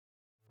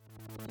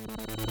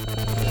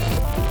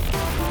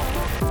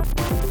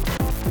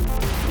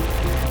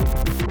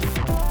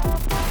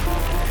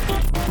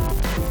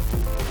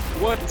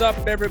What's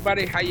up,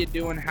 everybody? How you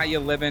doing? How you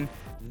living?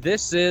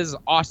 This is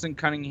Austin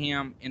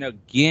Cunningham, and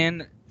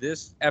again,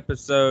 this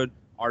episode,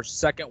 our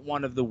second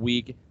one of the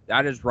week.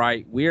 That is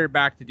right. We are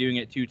back to doing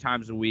it 2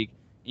 times a week,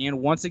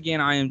 and once again,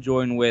 I am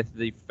joined with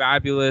the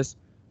fabulous,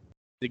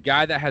 the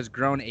guy that has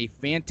grown a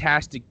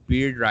fantastic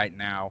beard right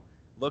now,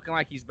 looking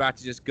like he's about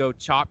to just go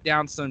chop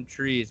down some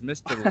trees,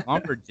 Mr.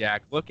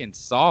 Lumberjack, looking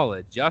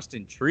solid,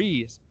 Justin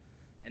Trees.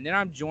 And then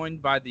I'm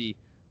joined by the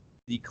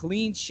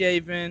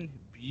clean-shaven,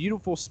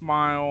 beautiful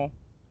smile,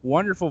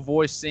 wonderful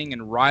voice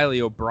singing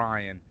Riley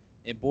O'Brien.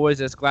 And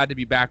boys, it's glad to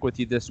be back with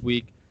you this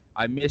week.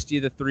 I missed you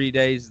the 3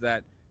 days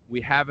that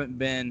we haven't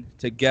been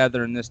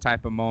together in this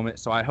type of moment,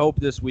 so I hope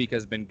this week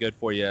has been good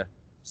for you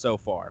so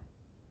far.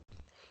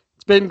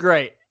 It's been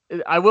great.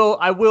 I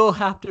will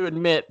have to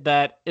admit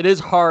that it is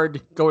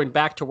hard going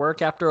back to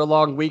work after a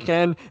long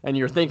weekend and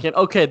you're thinking,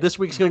 okay, this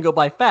week's going to go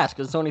by fast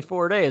because it's only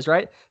 4 days,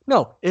 right?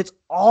 No, it's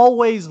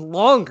always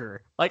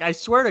longer. Like, I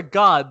swear to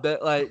God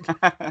that, like,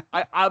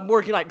 I'm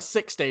working like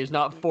 6 days,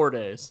 not 4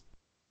 days.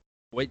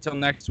 Wait till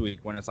next week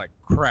when it's like,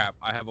 crap,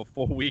 I have a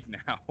full week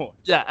now.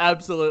 Yeah,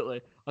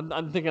 absolutely.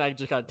 I'm thinking I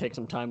just got to take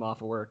some time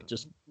off of work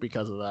just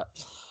because of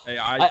that. Hey,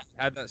 I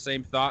had that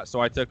same thought, so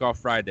I took off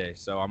Friday.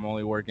 So I'm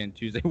only working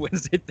Tuesday,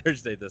 Wednesday,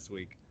 Thursday this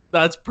week.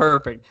 That's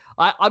perfect.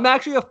 I'm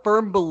actually a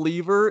firm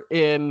believer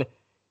in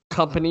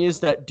companies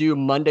that do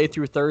Monday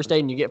through Thursday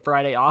and you get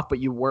Friday off, but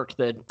you work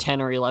the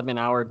 10 or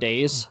 11-hour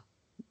days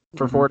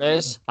for 4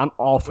 days. I'm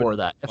all for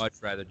that. I'd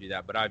much rather do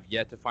that, but I've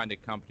yet to find a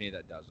company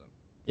that doesn't.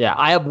 Yeah,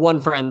 I have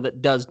one friend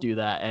that does do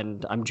that,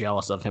 and I'm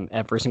jealous of him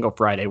every single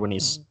Friday when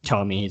he's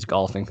telling me he's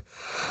golfing.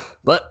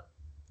 But,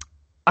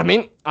 I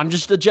mean, I'm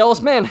just a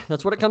jealous man.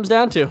 That's what it comes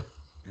down to.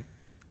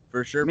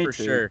 For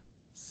sure.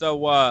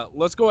 So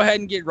let's go ahead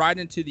and get right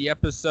into the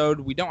episode.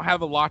 We don't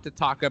have a lot to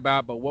talk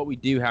about, but what we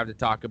do have to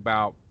talk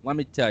about, let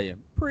me tell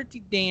you,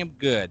 pretty damn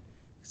good.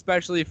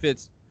 Especially if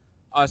it's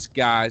us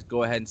guys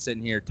go ahead and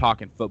sitting here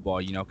talking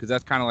football, because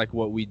that's kind of like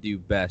what we do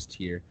best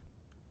here.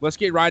 Let's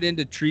get right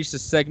into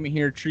Treese's segment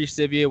here,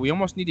 Treesivia. We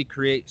almost need to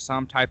create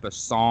some type of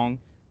song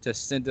to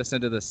send us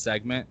into the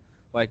segment,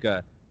 like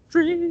a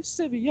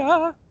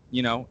Treesivia,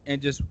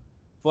 and just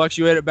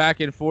fluctuate it back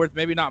and forth.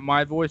 Maybe not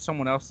my voice,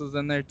 someone else's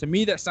in there. To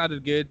me, that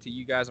sounded good. To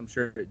you guys, I'm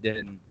sure it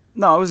didn't.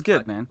 No, it was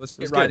good, man. Let's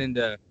get right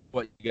into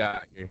what you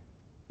got here.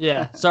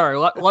 Yeah, sorry.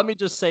 Let me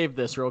just save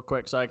this real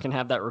quick so I can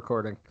have that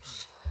recording.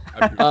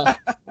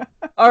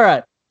 All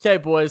right. Okay,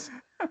 boys.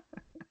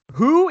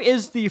 Who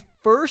is the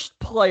first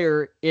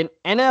player in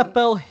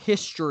NFL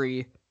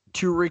history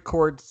to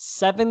record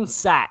 7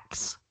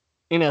 sacks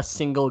in a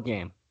single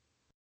game?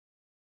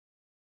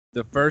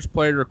 The first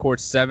player to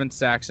record 7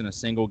 sacks in a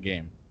single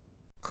game.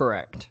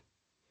 Correct.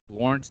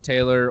 Lawrence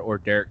Taylor or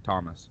Derek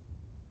Thomas?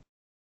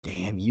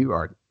 Damn, you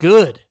are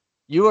good.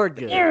 You are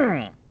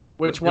good.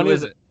 Which one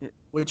is it?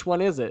 Which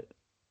one is it?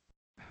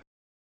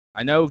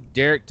 I know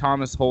Derek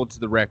Thomas holds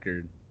the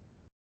record,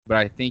 but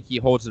I think he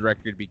holds the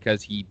record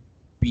because he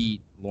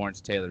beat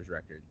Lawrence Taylor's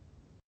record.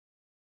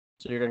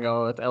 So you're going to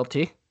go with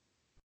LT?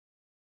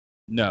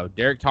 No,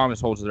 Derek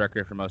Thomas holds the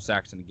record for most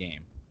sacks in a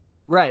game.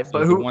 Right, So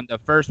but who? the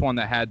first one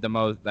that had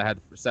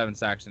 7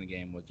 sacks in a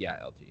game was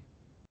LT.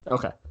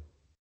 Okay.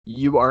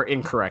 You are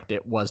incorrect.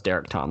 It was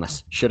Derek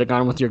Thomas. Should have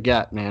gone with your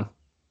gut, man.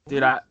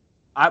 Dude,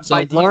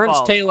 So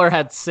Lawrence Taylor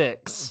had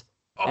 6,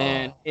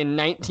 and in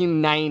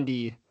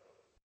 1990,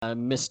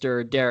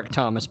 Mr. Derek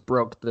Thomas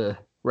broke the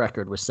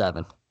record with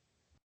 7.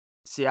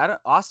 See,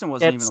 Austin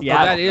wasn't even.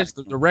 Yeah, that is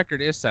the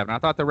record is 7. I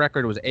thought the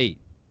record was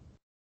 8.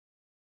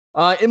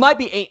 It might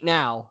be 8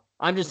 now.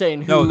 I'm just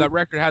saying. No, that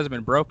record hasn't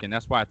been broken.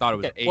 That's why I thought it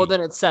was 8. Well,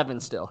 then it's 7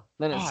 still.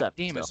 Then it's 7.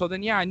 Damn it! So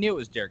then, I knew it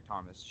was Derek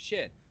Thomas.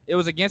 Shit, it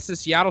was against the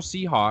Seattle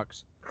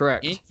Seahawks.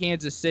 Correct. In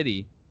Kansas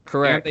City.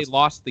 Correct. And they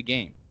lost the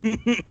game.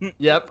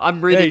 Yep,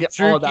 I'm reading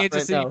true all of that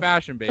Kansas right City now.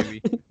 fashion,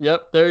 baby.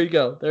 Yep, there you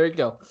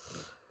go.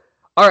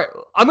 All right,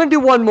 I'm gonna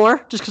do one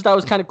more just because that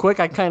was kind of quick.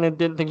 I kind of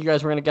didn't think you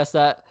guys were gonna guess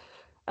that.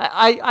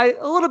 I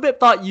a little bit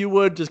thought you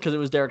would just because it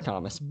was Derek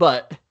Thomas.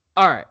 But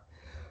all right,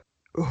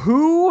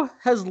 who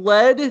has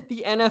led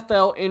the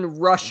NFL in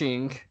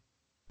rushing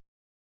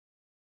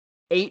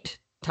 8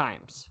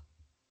 times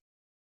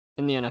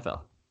in the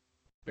NFL?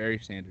 Barry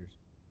Sanders.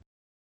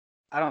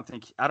 I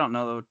don't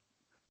know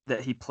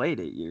that he played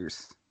 8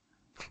 years.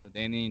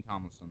 Danny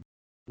Tomlinson.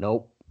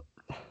 Nope.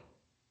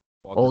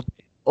 Walter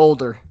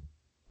Older.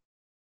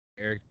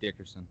 Eric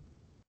Dickerson.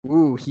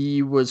 Ooh,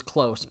 he was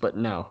close, but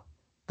no.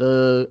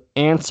 The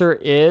answer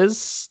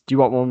is... Do you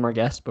want one more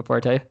guess before I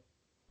tell you?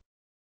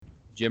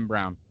 Jim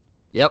Brown.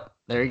 Yep,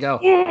 there you go.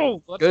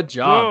 Whoa, Good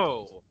job.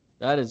 Go.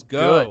 That is Go.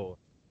 good.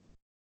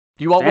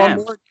 Do you want one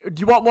more? Do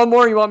you want one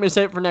more or you want me to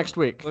save it for next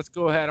week? Let's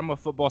go ahead. I'm a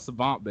football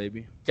savant,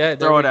 baby. Okay,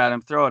 Throw it at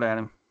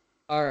him.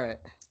 All right.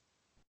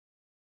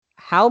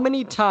 How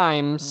many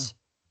times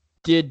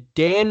did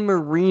Dan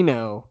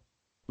Marino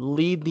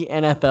lead the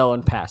NFL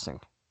in passing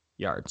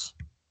yards?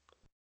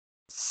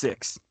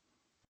 6.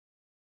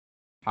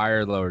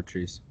 Higher or lower,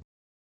 Trees?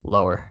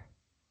 Lower.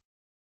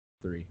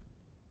 3.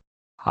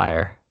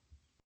 Higher.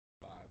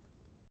 5.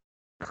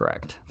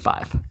 Correct.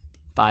 5.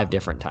 5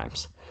 different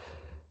times.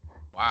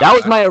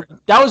 Wow,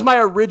 that was my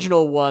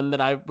original one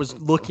that I was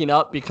looking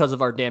up because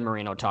of our Dan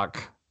Marino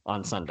talk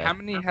on Sunday. How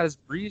many has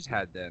Breeze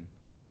had then?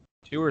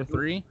 2 or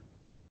 3?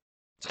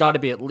 It's got to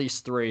be at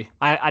least 3.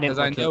 I didn't. Because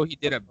I know he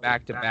did it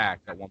back to back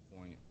at one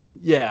point.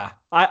 Yeah,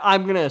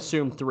 I'm gonna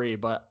assume 3,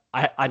 but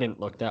I didn't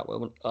look that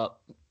one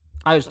up.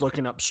 I was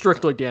looking up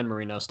strictly Dan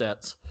Marino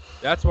stats.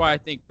 That's why I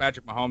think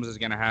Patrick Mahomes is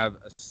going to have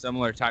a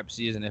similar type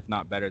season, if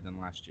not better than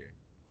last year.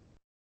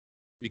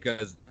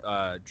 Because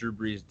Drew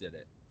Brees did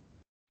it.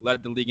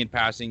 Led the league in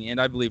passing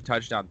and I believe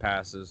touchdown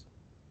passes.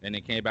 And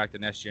then came back the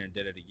next year and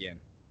did it again.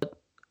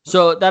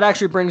 So that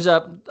actually brings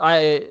up,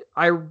 I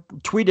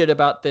tweeted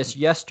about this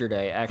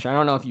yesterday, actually. I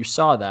don't know if you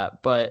saw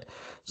that, but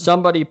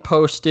somebody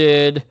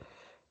posted,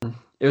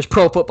 it was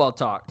Pro Football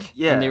Talk.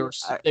 Yeah. And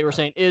they were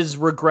saying, is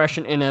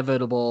regression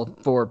inevitable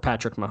for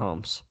Patrick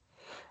Mahomes?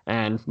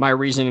 And my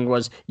reasoning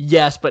was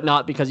yes, but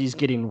not because he's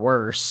getting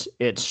worse.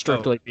 It's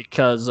strictly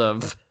because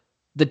of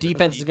the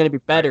defense is going to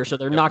be better, so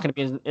they're not going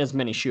to be as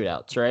many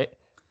shootouts, right?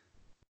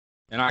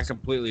 And I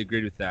completely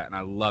agreed with that, and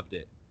I loved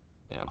it.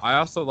 Yeah. I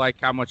also like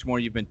how much more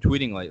you've been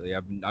tweeting lately.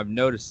 I've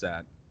noticed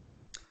that.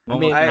 I'm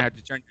mean, going to have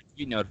to turn your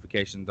tweet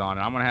notifications on,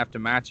 and I'm going to have to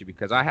match you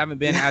because I haven't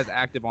been as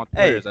active on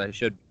Twitter as I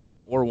should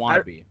or want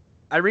to be.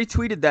 I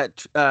retweeted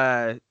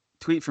that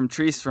tweet from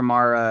Treese from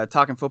our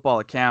Talking Football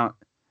account.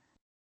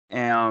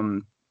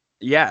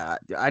 Yeah,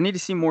 I need to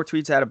see more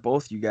tweets out of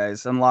both you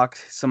guys. Unlock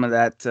some of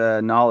that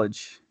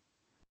knowledge.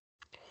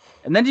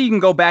 And then you can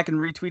go back and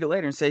retweet it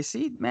later and say,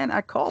 see, man,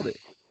 I called it.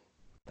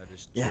 That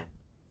is true. Yeah,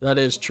 that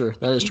is true.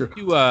 That is true.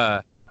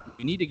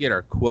 We need to get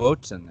our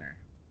quotes in there.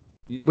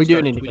 We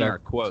do need to get our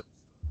quotes.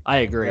 I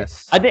agree.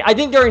 Yes. I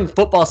think during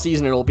football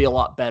season it'll be a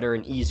lot better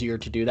and easier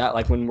to do that.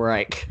 Like when we're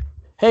like,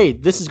 hey,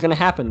 this is going to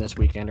happen this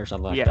weekend or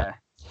something like that.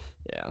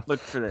 Yeah. Look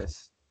for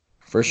this.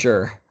 For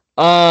sure.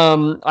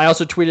 I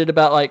also tweeted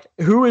about like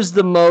who is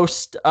the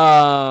most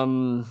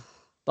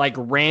like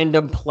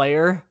random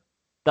player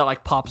that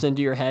like pops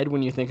into your head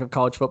when you think of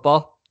college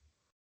football.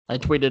 I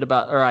tweeted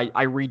about, or I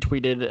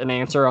retweeted an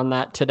answer on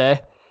that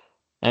today,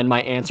 and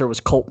my answer was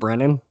Colt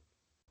Brennan.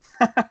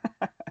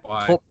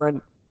 Why? Colt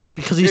Brennan,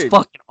 because he's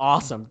fucking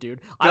awesome,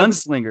 dude.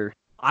 Gunslinger.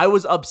 I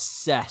was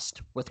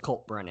obsessed with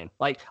Colt Brennan.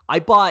 Like I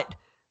bought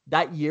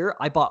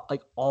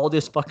like all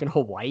this fucking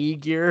Hawaii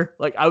gear.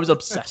 Like I was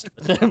obsessed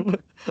with him.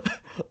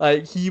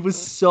 Like he was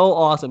so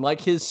awesome.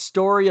 Like his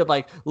story of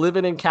like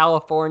living in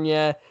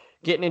California,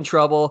 getting in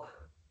trouble.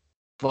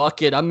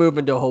 Fuck it, I'm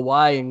moving to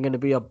Hawaii and gonna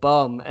be a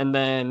bum. And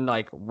then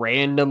like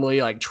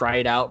randomly like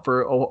tried out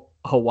for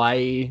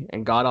Hawaii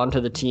and got onto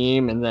the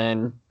team. And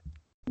then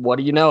what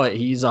do you know it?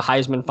 He's a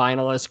Heisman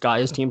finalist, got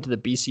his team to the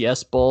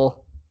BCS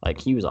Bowl. Like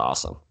he was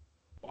awesome.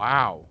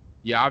 Wow.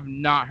 Yeah, I've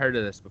not heard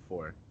of this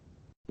before.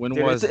 When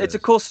Dude, was it's a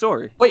cool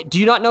story. Wait, do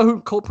you not know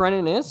who Colt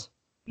Brennan is?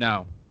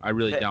 No, I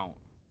really don't.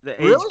 The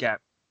age Really? gap.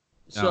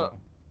 So,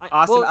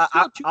 Austin, well,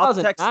 I'll text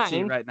it to 2009.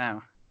 you right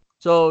now.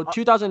 So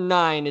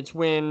 2009, it's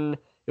when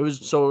it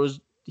was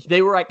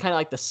they were like kind of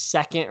like the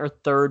second or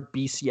third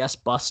BCS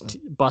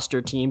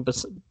buster team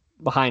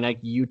behind like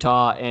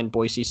Utah and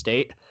Boise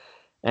State,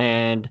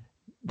 and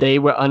they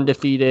were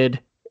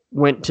undefeated.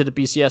 Went to the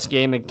BCS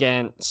game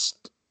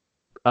against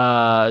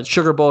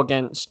Sugar Bowl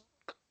against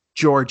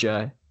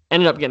Georgia.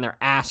 Ended up getting their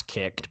ass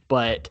kicked,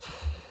 but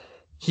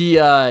he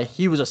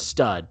was a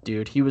stud,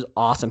 dude. He was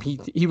awesome.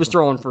 He was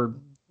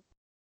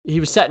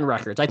setting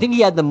records. I think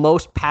he had the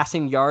most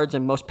passing yards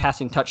and most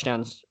passing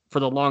touchdowns for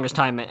the longest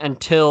time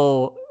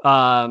until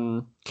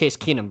Case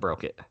Keenum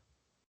broke it.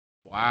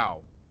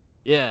 Wow.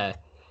 Yeah,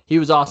 he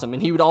was awesome,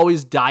 and he would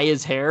always dye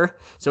his hair.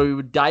 So he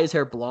would dye his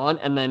hair blonde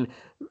and then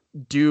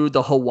do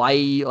the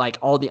Hawaii, like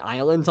all the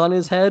islands on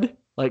his head,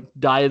 like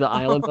dye the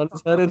islands on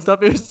his head and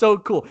stuff. It was so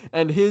cool.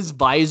 And his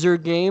visor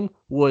game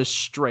was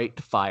straight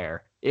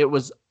fire. It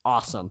was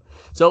awesome.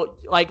 So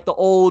like the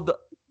old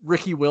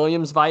Ricky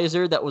Williams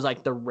visor that was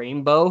like the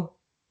rainbow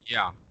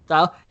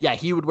style. Yeah,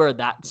 he would wear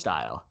that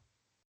style.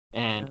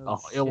 And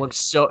it looks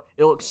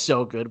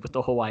so good with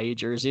the Hawaii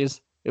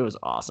jerseys. It was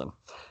awesome.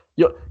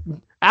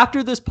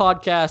 After this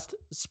podcast,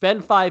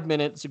 spend 5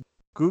 minutes,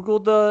 Google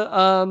the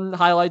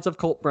highlights of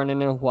Colt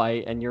Brennan in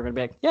Hawaii, and you're gonna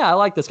be like, yeah, I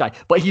like this guy.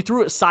 But he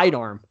threw it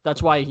sidearm.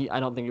 That's why I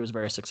don't think he was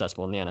very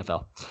successful in the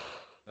NFL.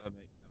 That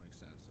makes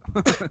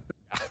sense.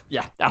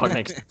 Yeah, that would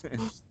make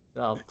sense.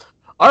 So,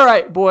 all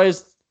right,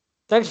 boys.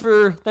 Thanks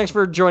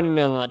for joining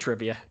in on that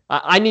trivia.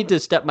 I need to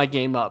step my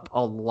game up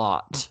a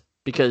lot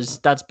because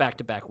that's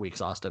back-to-back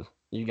weeks, Austin.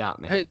 You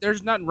got me. Hey,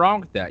 there's nothing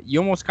wrong with that. You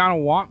almost kind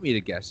of want me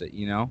to guess it,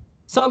 you know?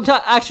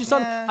 Sometimes, I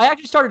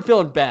actually started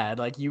feeling bad,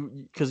 like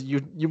because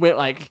you went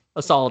like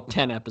a solid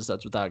 10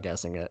 episodes without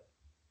guessing it.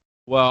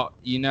 Well,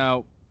 you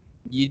know,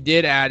 you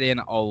did add in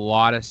a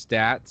lot of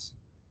stats,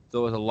 so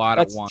it was a lot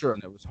That's at once, true.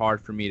 and it was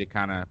hard for me to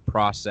kind of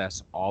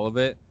process all of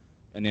it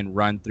and then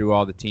run through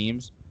all the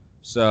teams.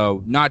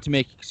 So, not to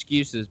make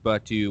excuses,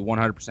 but to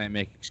 100%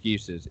 make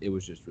excuses, it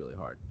was just really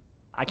hard.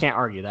 I can't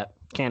argue that.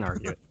 Can't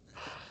argue it.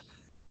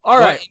 All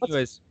right.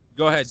 Anyways,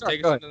 go ahead. Sorry,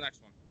 Take go us ahead. to the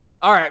next one.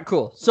 All right,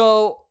 cool.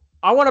 So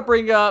I want to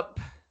bring up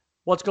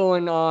what's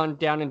going on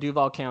down in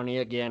Duval County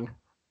again.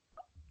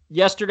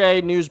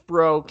 yesterday news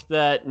broke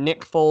that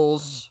Nick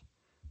Foles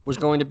was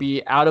going to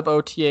be out of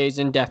OTAs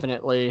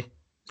indefinitely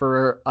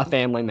for a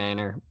family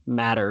matter,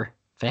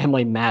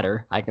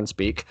 I can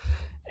speak.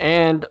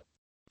 And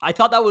I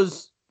thought that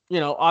was,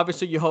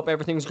 obviously you hope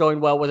everything's going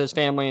well with his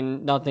family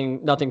and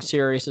nothing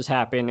serious is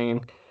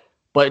happening.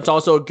 But it's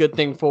also a good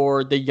thing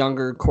for the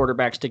younger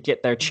quarterbacks to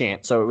get their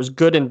chance. So it was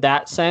good in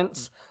that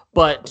sense.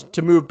 But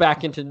to move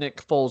back into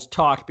Nick Foles'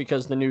 talk,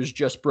 because the news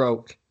just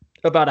broke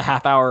about a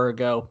half hour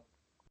ago,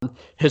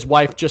 his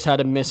wife just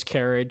had a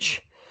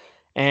miscarriage.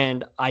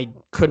 And I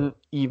couldn't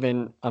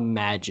even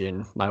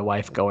imagine my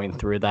wife going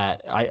through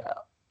that.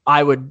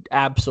 I would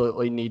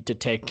absolutely need to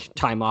take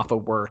time off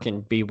of work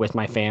and be with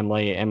my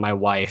family and my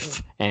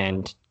wife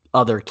and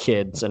other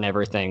kids and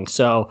everything.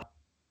 So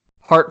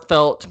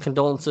heartfelt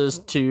condolences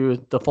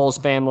to the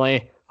Foles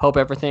family. Hope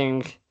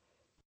everything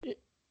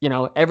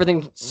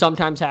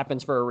sometimes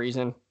happens for a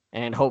reason,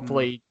 and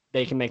hopefully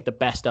they can make the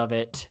best of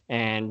it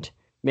and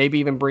maybe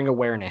even bring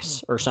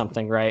awareness or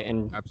something, right?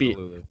 And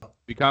absolutely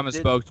become a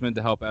spokesman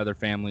to help other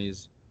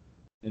families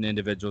and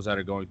individuals that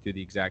are going through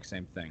the exact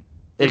same thing.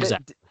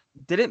 Exactly.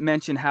 Did it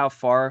mention how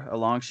far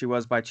along she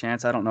was by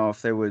chance? I don't know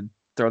if they would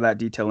throw that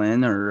detail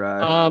in or.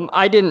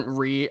 I didn't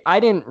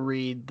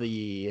read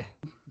the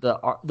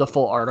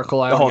full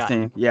article. The whole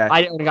thing. Yeah.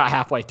 I only got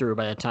halfway through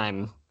by the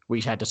time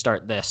we had to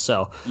start this.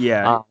 So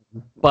yeah.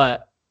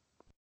 But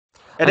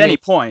at any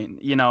point,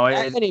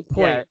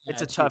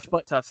 it's a tough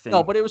thing.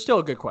 No, but it was still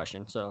a good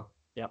question. So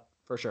yeah,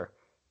 for sure.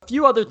 A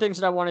few other things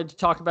that I wanted to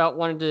talk about,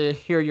 wanted to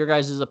hear your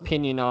guys'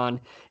 opinion on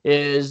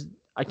is,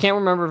 I can't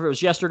remember if it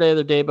was yesterday or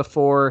the day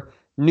before,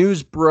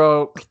 news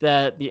broke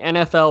that the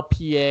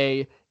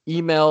NFLPA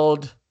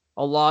emailed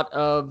a lot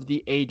of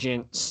the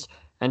agents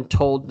and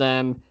told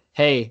them,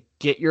 hey,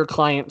 get your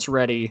clients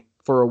ready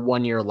for a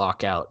 1-year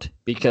lockout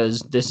because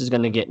this is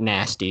going to get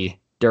nasty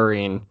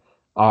during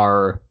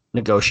our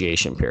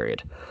negotiation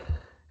period.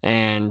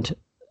 And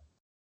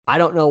I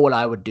don't know what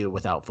I would do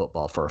without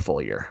football for a full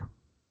year.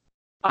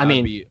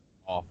 That'd be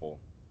awful.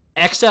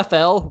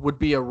 XFL would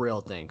be a real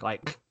thing,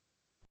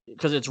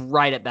 because it's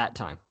right at that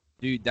time.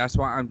 Dude, that's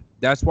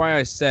why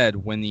I said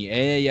when the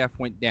AAF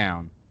went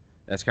down,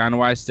 that's kind of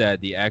why I said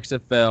the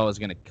XFL is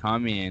going to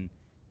come in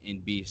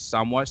and be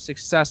somewhat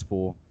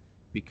successful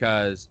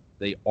because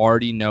they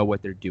already know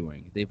what they're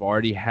doing. They've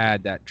already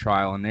had that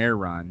trial and error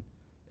run,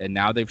 and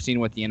now they've seen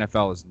what the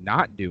NFL is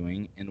not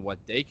doing and what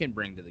they can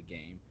bring to the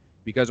game.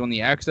 Because when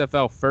the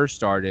XFL first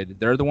started,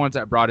 they're the ones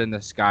that brought in the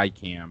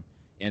Skycam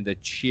and the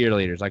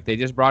cheerleaders. They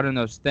just brought in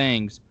those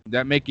things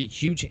that make a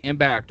huge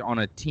impact on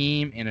a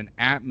team and an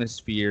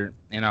atmosphere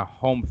and a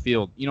home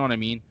field. You know what I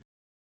mean?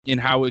 And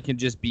how it can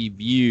just be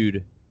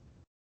viewed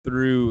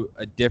through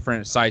a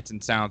different sights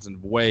and sounds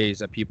and ways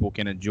that people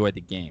can enjoy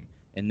the game.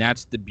 And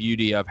that's the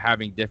beauty of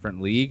having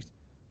different leagues.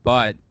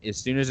 But as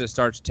soon as it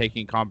starts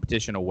taking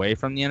competition away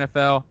from the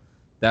NFL,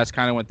 that's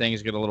kind of when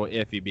things get a little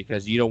iffy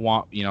because you don't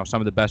want,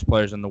 some of the best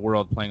players in the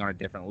world playing on a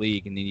different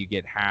league, and then you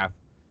get half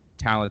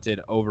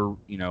talented over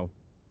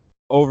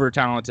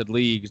talented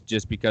leagues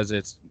just because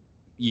it's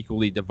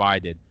equally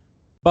divided.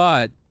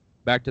 But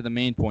back to the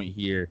main point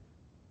here,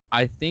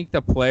 I think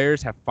the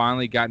players have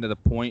finally gotten to the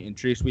point, and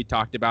Treese, we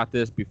talked about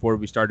this before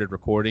we started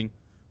recording.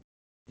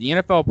 The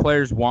NFL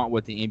players want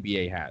what the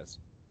NBA has,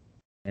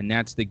 and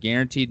that's the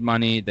guaranteed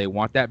money. They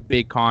want that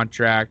big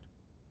contract.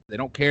 They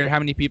don't care how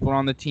many people are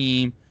on the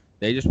team.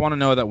 They just want to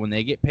know that when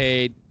they get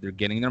paid, they're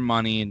getting their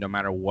money, and no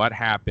matter what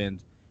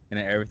happens, and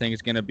everything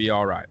is going to be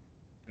all right.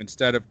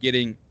 Instead of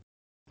getting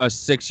a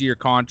 6-year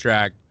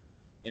contract,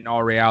 in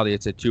all reality,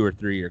 it's a 2 or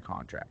 3 year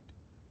contract.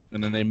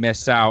 And then they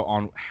miss out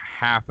on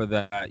half of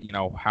that,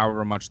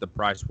 however much the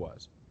price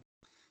was.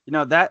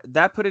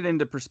 That put it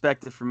into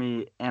perspective for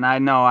me. And I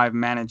know I've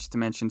managed to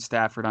mention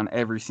Stafford on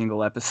every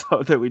single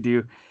episode that we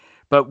do.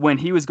 But when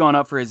he was going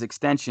up for his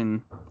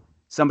extension,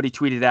 somebody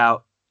tweeted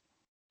out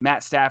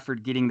Matt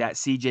Stafford getting that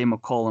CJ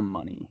McCollum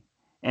money.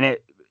 And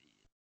it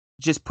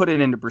just put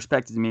it into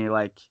perspective to me.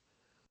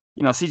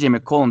 CJ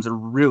McCollum's a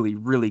really,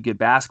 really good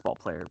basketball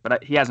player,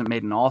 but he hasn't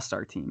made an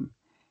all-star team.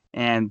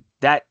 And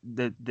that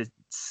the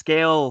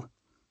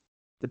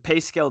pay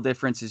scale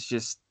difference is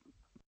just,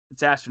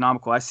 it's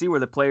astronomical. I see where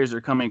the players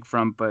are coming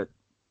from, but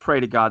pray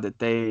to God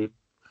that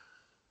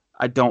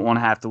I don't want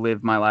to have to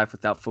live my life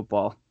without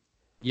football.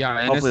 Yeah,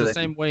 and hopefully it's the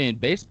same way in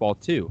baseball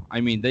too.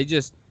 I mean, they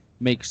just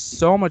make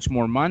so much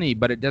more money,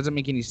 but it doesn't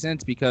make any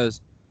sense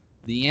because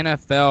the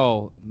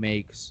NFL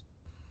makes,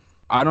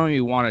 I don't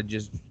even want to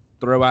just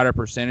throw out a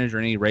percentage or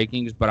any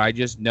rankings, but I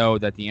just know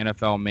that the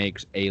NFL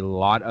makes a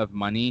lot of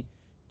money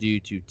due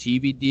to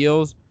TV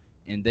deals,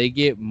 and they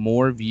get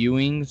more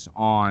viewings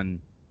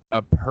on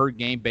a per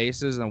game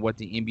basis than what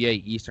the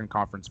NBA Eastern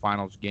Conference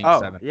Finals Game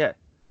 7. Yeah.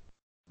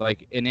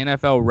 An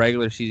NFL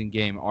regular season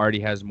game already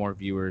has more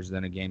viewers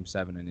than a Game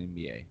 7 in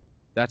NBA.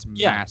 That's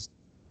massive.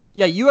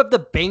 Yeah, you have the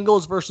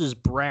Bengals versus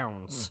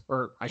Browns,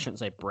 or I shouldn't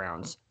say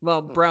Browns.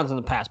 Well, Browns in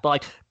the past,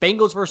 but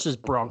Bengals versus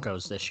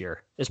Broncos this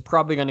year is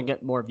probably going to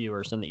get more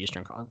viewers than the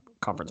Eastern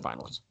Conference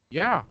Finals.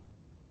 Yeah.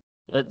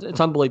 It's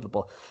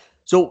unbelievable.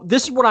 So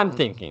this is what I'm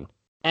thinking.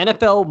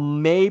 NFL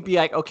may be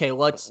like, okay,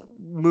 let's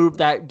move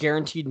that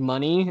guaranteed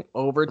money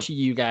over to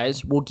you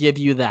guys. We'll give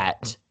you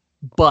that.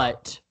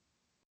 But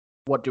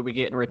what do we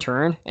get in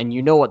return? And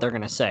you know what they're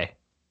going to say.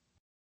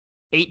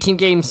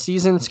 18-game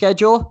season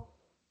schedule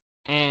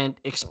and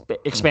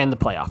expand the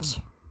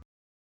playoffs.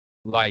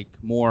 Like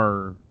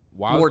more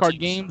More wild card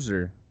teams. games,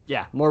 or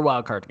Yeah, more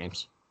wild card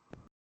games.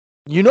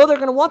 You know they're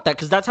going to want that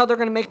because that's how they're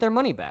going to make their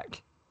money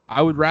back.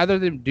 I would rather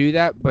them do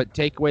that, but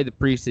take away the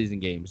preseason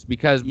games,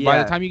 because by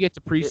Yeah. the time you get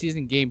to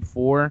preseason game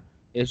 4,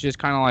 it's just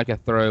kind of like a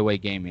throwaway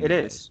game. It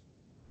anyways. is.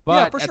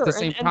 But for at sure. the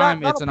same And time,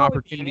 that'll it's an probably be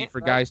opportunity it, for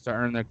right? guys to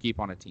earn their keep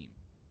on a team.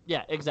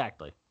 Yeah,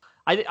 exactly.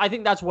 I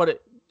think that's what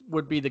it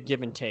would be, the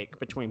give and take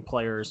between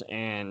players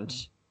and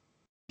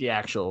the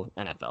actual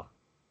NFL.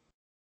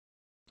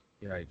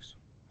 Yikes.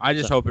 I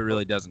just So- hope it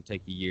really doesn't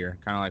take a year.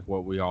 Kind of like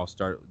what we all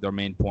start. Their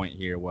main point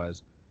here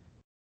was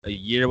a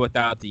year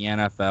without the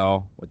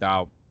NFL,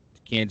 without the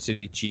Kansas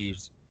City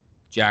Chiefs,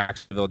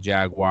 Jacksonville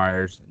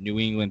Jaguars, New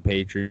England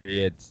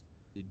Patriots,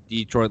 the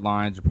Detroit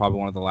Lions are probably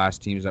one of the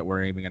last teams that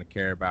we're even going to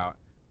care about.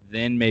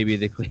 Then maybe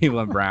the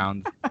Cleveland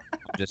Browns. I'm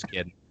just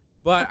kidding.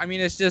 But, I mean,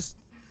 it's just,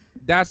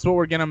 that's what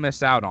we're going to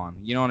miss out on.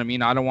 You know what I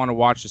mean? I don't want to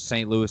watch the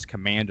St. Louis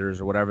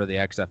Commanders or whatever the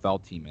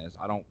XFL team is.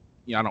 I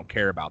don't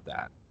care about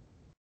that.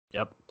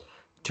 Yep.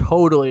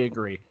 Totally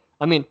agree.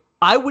 I mean,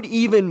 I would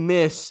even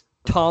miss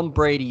Tom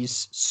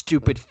Brady's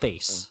stupid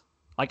face.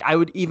 Like, I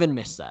would even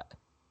miss that.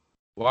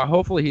 Well,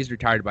 hopefully he's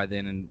retired by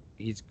then and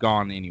he's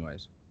gone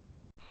anyways.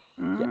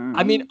 Mm.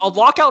 I mean, a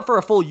lockout for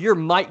a full year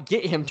might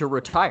get him to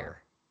retire.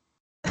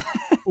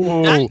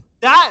 Ooh.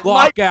 That might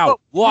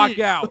Lockout!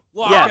 Lockout!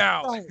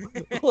 Lockout!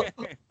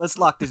 Let's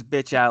lock this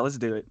bitch out. Let's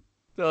do it.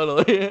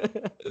 Totally.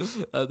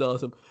 That's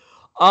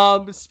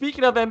awesome.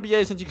 Speaking of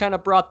NBA, since you kind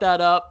of brought that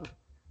up,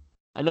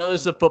 I know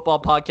this is a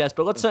football podcast,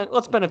 but let's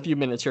spend a few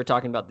minutes here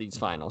talking about these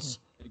finals.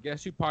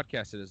 Guess who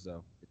podcast it is,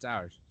 though? It's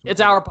ours.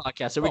 It's our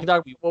podcast, so we can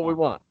talk about what we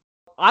want.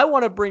 I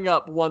want to bring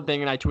up one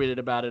thing, and I tweeted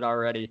about it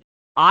already.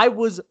 I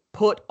was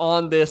put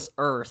on this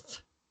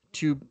earth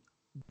to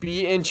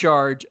be in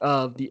charge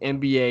of the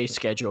NBA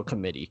schedule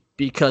committee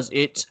because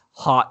it's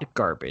hot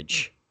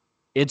garbage.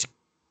 It's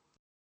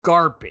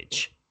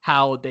garbage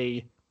how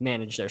they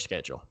manage their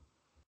schedule.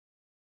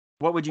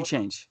 What would you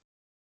change?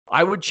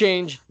 I would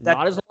change That-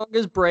 not as long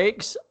as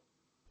breaks.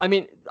 I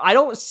mean, I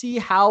don't see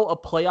how a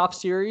playoff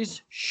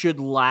series should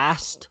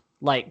last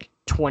like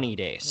 20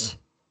 days.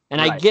 And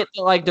I Right. get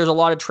that, like, there's a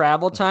lot of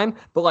travel time,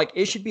 but like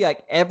it should be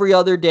like every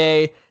other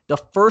day. The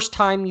first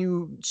time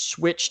you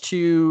switch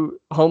to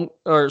home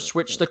or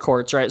switch the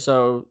courts, right?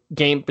 So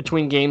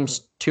between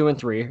games 2 and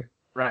 3,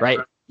 right?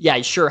 Yeah,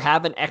 sure,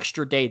 have an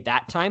extra day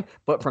that time,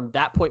 but from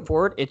that point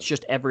forward, it's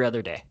just every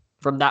other day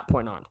from that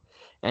point on.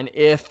 And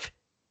if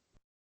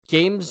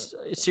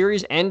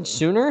series end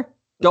sooner,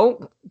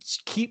 don't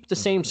keep the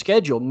same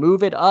schedule,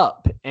 move it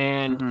up.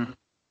 And Mhm.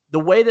 the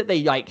way that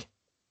they like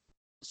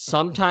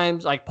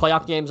sometimes like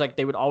playoff games, like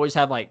they would always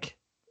have like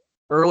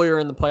earlier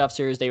in the playoff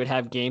series, they would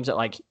have games at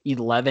like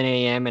 11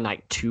 a.m. and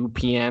like 2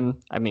 p.m.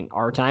 I mean,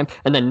 our time,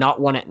 and then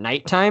not one at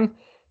nighttime.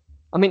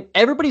 I mean,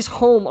 everybody's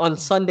home on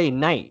Sunday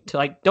night.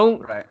 Like,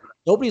 Right.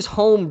 nobody's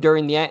home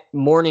during the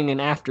morning and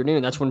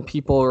afternoon. That's when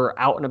people are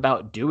out and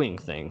about doing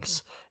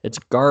things. It's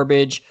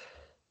garbage.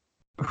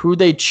 Who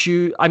they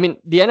choose. I mean,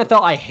 the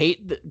NFL, I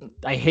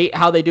hate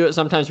how they do it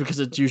sometimes because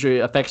it usually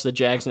affects the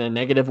Jags in a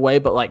negative way,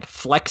 but like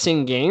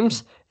flexing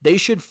games, they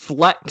should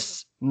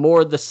flex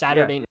more the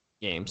Saturday night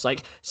games.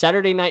 Like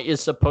Saturday night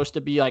is supposed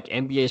to be like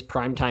NBA's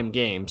primetime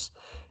games.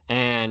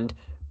 And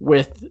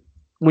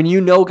when you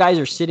know guys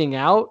are sitting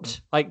out,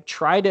 like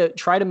try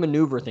to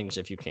maneuver things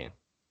if you can.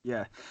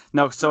 Yeah.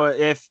 No, so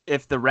if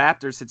the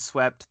Raptors had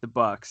swept the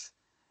Bucks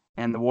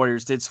and the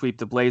Warriors did sweep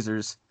the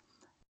Blazers,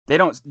 they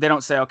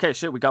don't say, okay,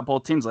 shit, we got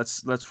both teams.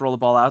 Let's roll the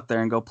ball out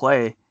there and go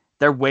play.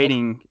 They're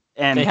waiting,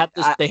 and They had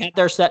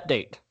their set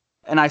date.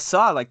 And I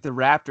saw like the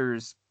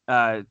Raptors,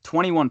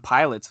 21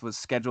 Pilots was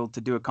scheduled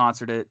to do a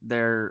concert at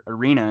their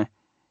arena,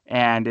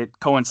 and it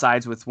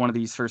coincides with one of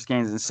these first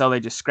games, and so they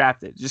just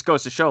scrapped it. It just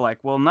goes to show,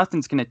 like, well,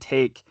 nothing's going to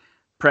take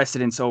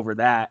precedence over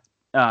that,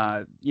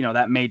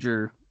 that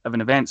major of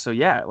an event. So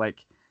yeah,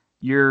 like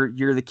you're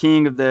the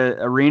king of the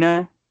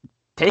arena,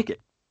 take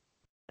it.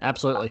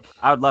 Absolutely.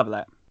 I would love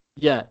that.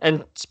 Yeah,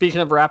 and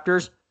speaking of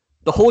Raptors,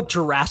 the whole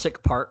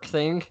Jurassic Park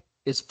thing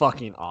is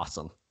fucking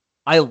awesome.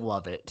 I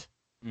love it.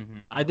 Mm-hmm.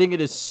 I think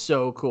it is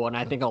so cool, and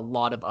I think a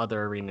lot of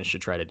other arenas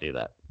should try to do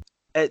that.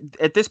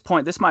 At this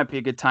point, this might be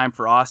a good time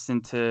for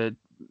Austin to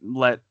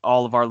let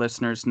all of our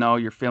listeners know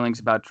your feelings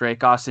about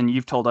Drake. Austin,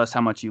 you've told us how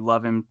much you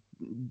love him.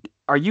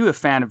 Are you a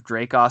fan of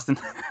Drake, Austin?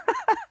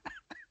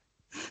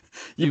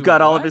 You've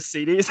got all of his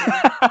CDs.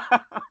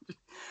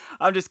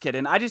 I'm just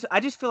kidding. I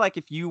just feel like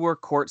if you were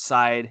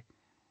courtside,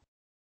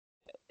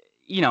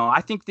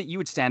 I think that you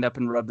would stand up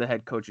and rub the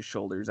head coach's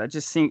shoulders.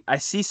 I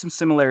see some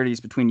similarities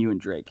between you and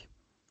Drake.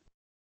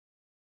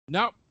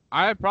 No,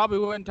 I probably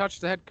wouldn't touch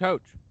the head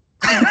coach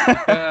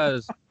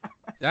because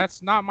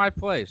that's not my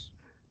place.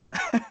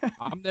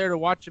 I'm there to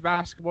watch a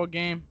basketball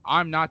game.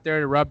 I'm not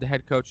there to rub the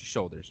head coach's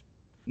shoulders.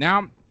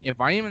 Now,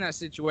 if I am in that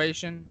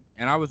situation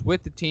and I was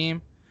with the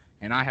team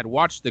and I had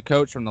watched the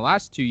coach from the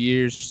last 2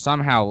 years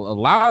somehow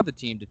allow the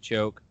team to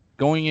choke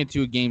going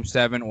into a Game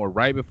 7 or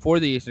right before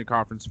the Eastern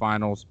Conference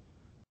Finals,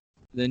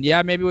 then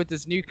yeah, maybe with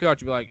this new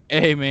coach, you'd be like,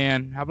 hey,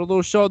 man, have a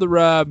little shoulder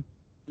rub.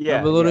 Yeah,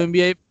 have a little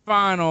NBA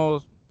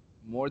Finals.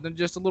 More than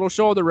just a little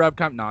shoulder rub.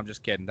 No, I'm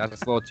just kidding.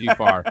 That's a little too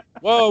far.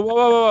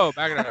 Whoa.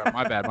 Back it up.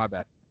 My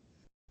bad.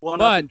 Well,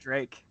 but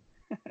Drake.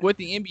 with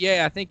the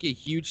NBA, I think a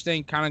huge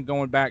thing kind of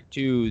going back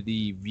to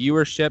the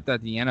viewership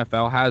that the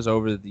NFL has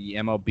over the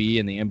MLB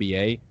and the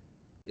NBA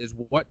is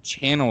what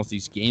channels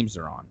these games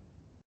are on.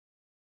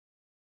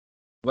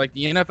 Like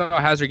the NFL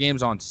has their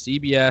games on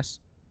CBS,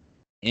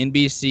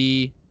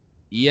 NBC,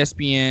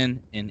 ESPN,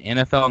 and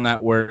NFL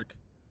Network,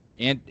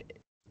 and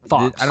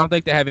Fox. I don't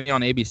think they have any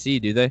on ABC,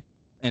 do they?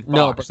 And Fox,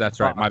 No, but that's Fox.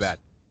 right. My bad.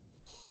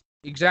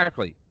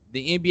 Exactly.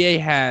 The NBA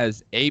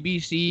has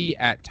ABC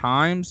at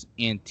times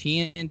and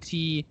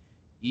TNT,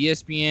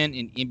 ESPN,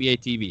 and NBA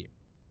TV.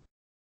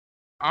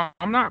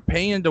 I'm not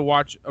paying to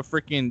watch a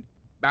freaking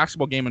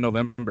basketball game in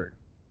November.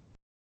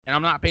 And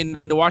I'm not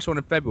paying to watch one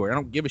in February. I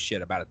don't give a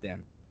shit about it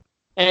then.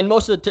 And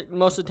most of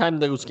the time,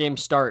 those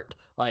games start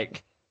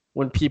like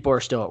when people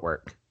are still at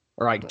work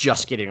or like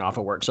just getting off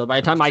of work. So by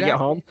the time I get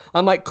home,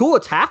 I'm like, cool,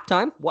 it's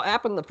halftime. What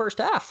happened in the first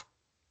half?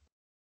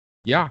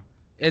 Yeah.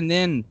 And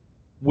then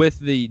with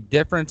the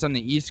difference on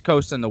the East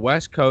Coast and the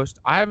West Coast,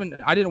 I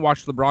didn't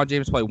watch LeBron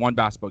James play one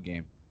basketball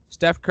game.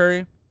 Steph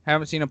Curry,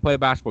 haven't seen him play a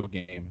basketball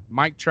game.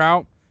 Mike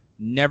Trout,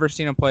 never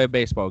seen him play a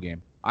baseball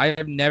game. I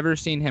have never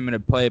seen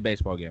him play a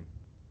baseball game.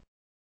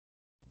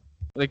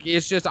 Like,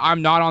 it's just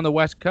I'm not on the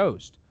West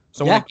Coast.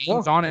 So when the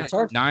game's on at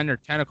 9 or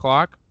 10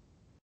 o'clock,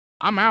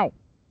 I'm out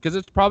because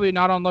it's probably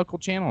not on local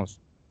channels.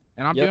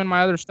 And I'm doing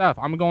my other stuff.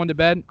 I'm going to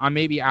bed. I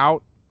may be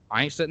out.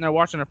 I ain't sitting there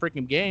watching a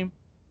freaking game.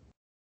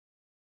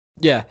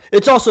 Yeah,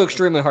 it's also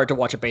extremely hard to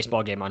watch a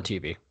baseball game on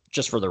TV,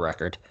 just for the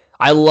record.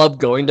 I love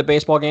going to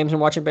baseball games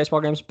and watching baseball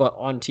games, but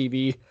on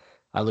TV,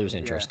 I lose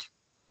interest.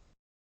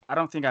 I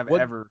don't think I've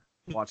ever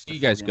watched. What do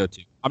you guys go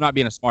to? I'm not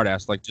being a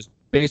smartass. Like, just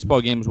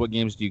baseball games. What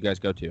games do you guys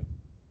go to?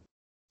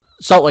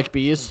 Salt Lake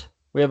Bees.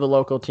 We have a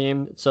local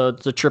team, so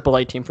it's a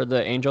AAA team for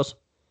the Angels.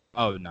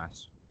 Oh,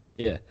 nice.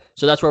 Yeah,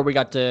 so that's where we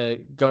got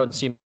to go and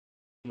see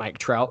Mike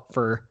Trout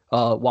for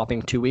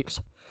whopping 2 weeks.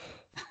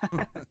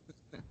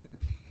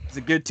 It's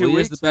a good 2 weeks.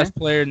 He is the best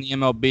player in the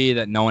MLB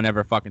that no one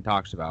ever fucking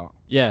talks about.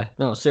 Yeah,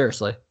 no,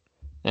 seriously.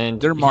 And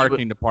their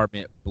marketing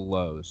department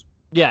blows.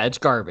 Yeah, it's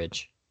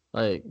garbage.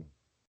 Like,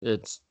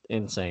 it's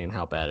insane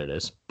how bad it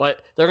is.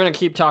 But they're going to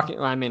keep talking.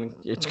 I mean,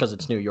 it's because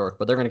it's New York,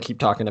 but they're going to keep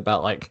talking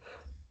about, like,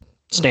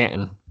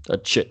 Stanton a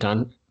shit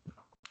ton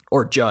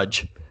or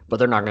Judge, but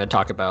they're not going to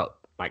talk about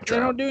Mike Trout.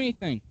 They don't do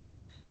anything.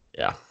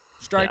 Yeah.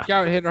 Strike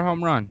out, hit a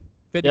home run.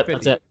 50-50. Yep,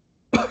 that's it.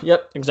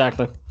 Yep,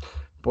 exactly.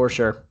 For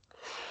sure.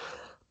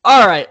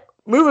 All right,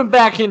 moving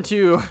back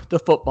into the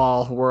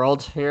football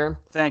world here.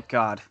 Thank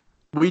God.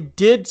 We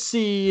did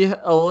see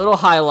a little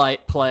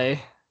highlight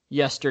play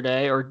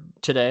yesterday or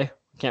today.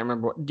 Can't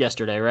remember what,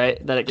 yesterday,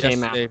 right? That it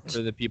came out. Yesterday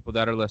for the people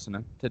that are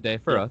listening. Today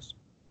for us.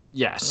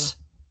 Yes.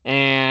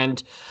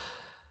 And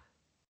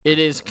it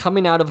is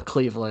coming out of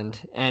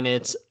Cleveland, and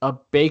it's a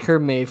Baker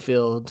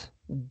Mayfield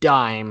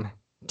dime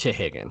to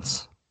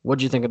Higgins. What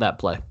did you think of that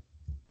play?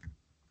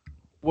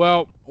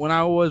 Well, when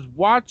I was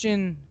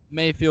watching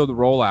Mayfield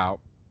roll out,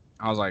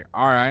 I was like,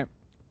 all right,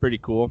 pretty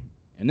cool.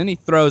 And then he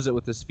throws it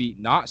with his feet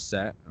not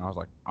set. And I was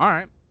like, all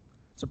right,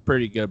 it's a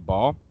pretty good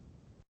ball.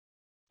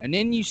 And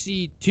then you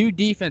see two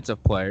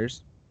defensive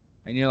players,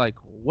 and you're like,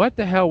 what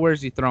the hell,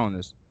 where's he throwing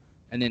this?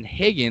 And then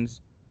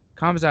Higgins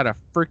comes out of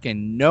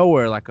freaking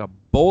nowhere like a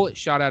bullet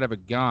shot out of a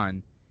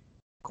gun,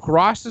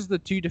 crosses the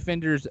two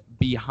defenders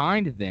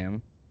behind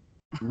them,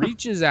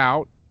 reaches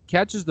out,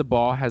 catches the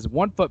ball, has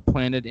 1 foot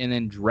planted, and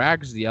then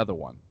drags the other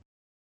one.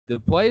 The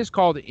play is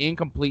called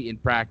incomplete in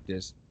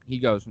practice. He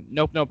goes,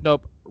 nope,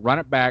 run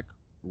it back,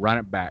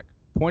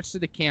 points to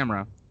the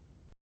camera.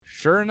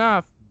 Sure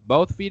enough,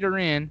 both feet are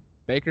in.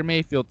 Baker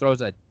Mayfield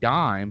throws a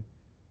dime.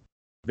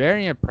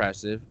 Very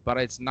impressive, but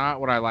it's not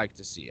what I like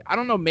to see. I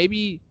don't know,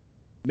 maybe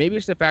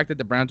it's the fact that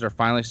the Browns are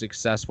finally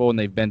successful and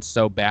they've been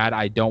so bad,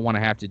 I don't want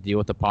to have to deal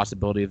with the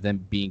possibility of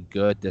them being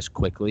good this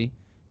quickly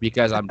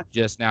because I'm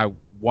just now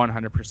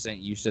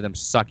 100% used to them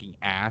sucking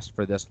ass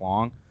for this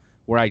long,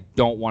 where I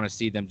don't want to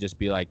see them just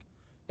be like,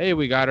 hey,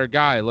 we got our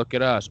guy, look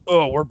at us.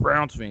 Oh, we're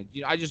Browns fans.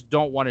 I just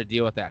don't want to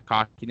deal with that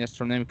cockiness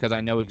from them because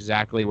I know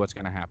exactly what's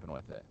going to happen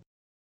with it.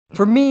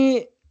 For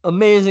me,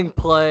 amazing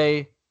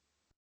play.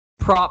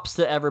 Props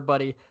to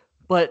everybody.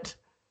 But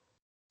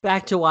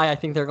back to why I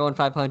think they're going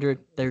 500.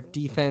 Their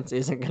defense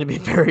isn't going to be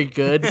very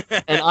good.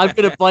 And I'm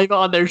going to blame it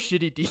on their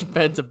shitty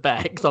defensive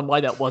backs on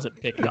why that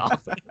wasn't picked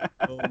off.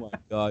 Oh, my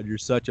God. You're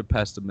such a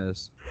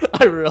pessimist.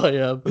 I really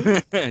am.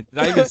 Did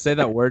I even say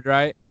that word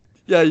right?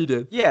 Yeah, you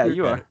did. Yeah,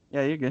 you are.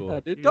 Yeah, you're good.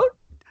 Cool. Dude,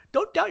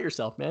 don't doubt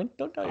yourself, man.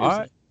 Don't doubt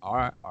yourself. All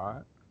right.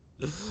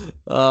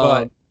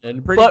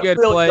 And pretty good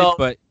really, play, though,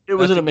 but it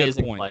was that's an a good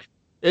amazing point. play.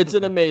 It's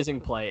an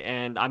amazing play,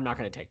 and I'm not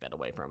going to take that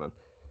away from him.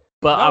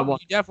 But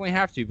you definitely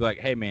have to be like,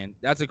 hey man,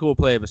 that's a cool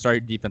play, but sorry,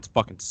 your defense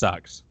fucking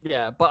sucks.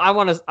 Yeah, but I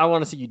want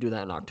to see you do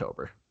that in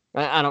October.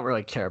 I don't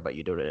really care about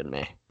you doing it in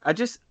May. I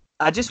just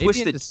Maybe wish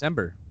in that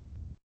December.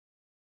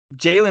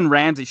 Jalen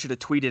Ramsey should have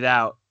tweeted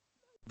out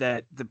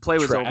that the play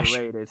was Trash.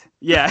 overrated.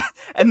 Yeah,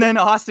 and then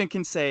Austin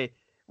can say,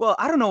 well,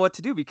 I don't know what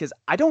to do because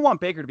I don't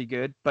want Baker to be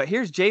good, but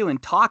here's Jalen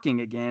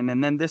talking again,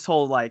 and then this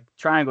whole like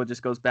triangle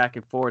just goes back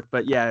and forth.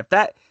 But yeah, if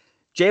that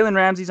Jalen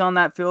Ramsey's on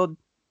that field,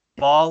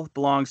 ball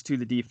belongs to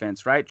the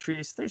defense, right,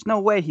 Treese? There's no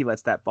way he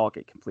lets that ball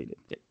get completed.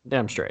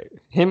 Damn straight.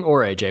 Him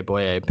or AJ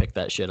Boye picked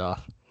that shit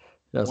off.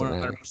 Doesn't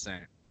matter.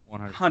 100%.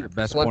 100%.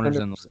 Best 100%. corners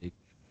in the league.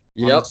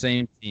 On the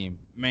same team.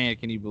 Man,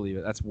 can you believe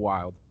it? That's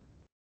wild.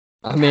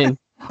 I mean,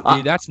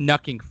 Dude, that's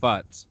knucking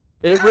futz.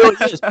 it really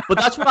is. But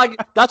that's what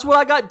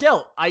I got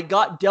dealt. I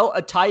got dealt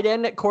a tight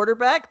end at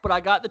quarterback, but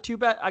I got two of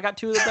the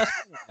best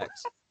quarterbacks.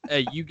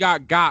 Hey, you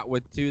got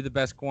with two of the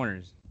best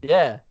corners.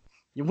 Yeah.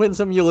 You win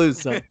some, you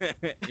lose some.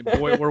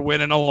 Boy, we're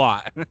winning a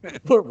lot.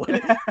 We're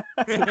winning.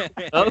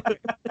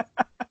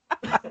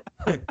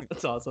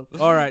 That's awesome.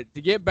 All right,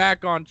 to get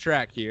back on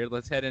track here,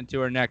 let's head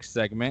into our next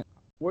segment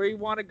where you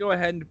want to go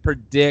ahead and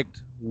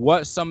predict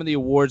what some of the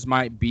awards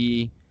might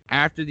be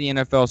after the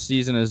NFL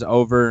season is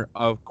over.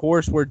 Of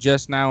course, we're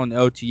just now in the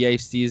OTA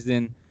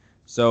season,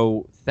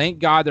 so thank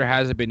God there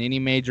hasn't been any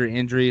major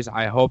injuries.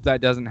 I hope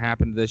that doesn't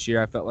happen this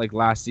year. I felt like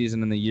last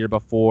season and the year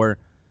before,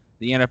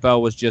 the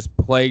NFL was just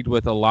plagued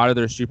with a lot of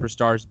their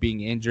superstars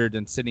being injured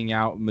and sitting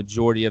out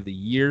majority of the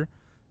year.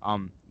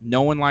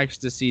 No one likes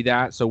to see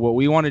that. So what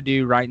we want to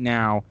do right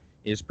now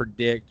is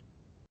predict,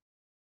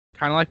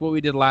 kind of like what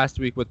we did last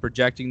week with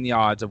projecting the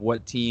odds of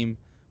what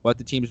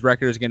the team's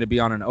record is going to be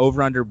on an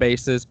over-under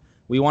basis.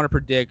 We want to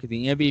predict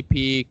the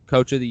MVP,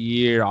 Coach of the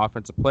Year,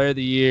 Offensive Player of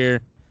the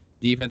Year,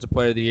 Defensive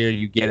Player of the Year.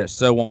 You get it,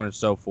 so on and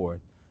so forth.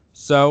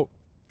 So,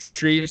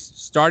 Trees,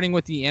 starting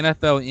with the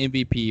NFL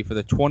MVP for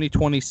the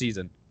 2020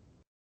 season,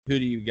 who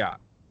do you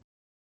got?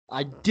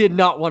 I did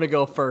not want to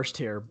go first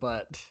here,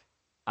 but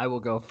I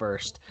will go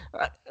first.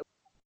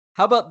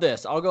 How about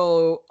this? I'll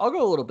go a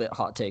little bit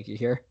hot takey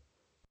here.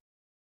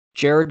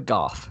 Jared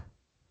Goff.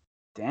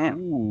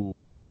 Damn. Ooh,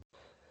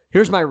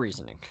 Here's my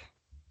reasoning.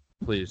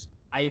 please.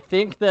 I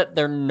think that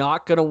they're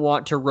not going to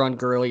want to run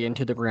Gurley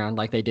into the ground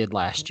like they did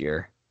last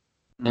year.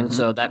 And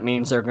so that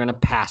means they're going to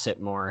pass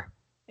it more.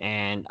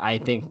 And I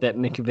think that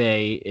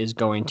McVay is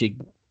going to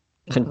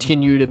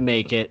continue to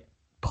make it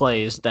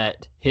plays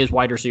that his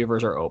wide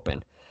receivers are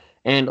open.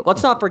 And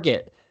let's not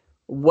forget,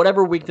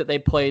 whatever week that they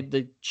played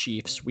the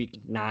Chiefs,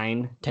 week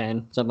 9,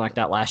 10, something like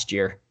that last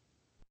year,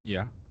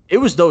 Yeah. it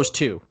was those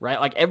two, right?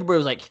 Like everybody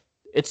was like,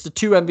 it's the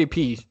two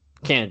MVP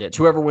candidates.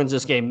 Whoever wins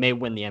this game may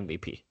win the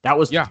MVP. That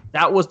was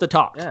the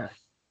talk. Yeah.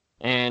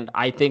 And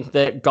I think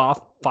that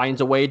Goff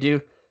finds a way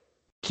to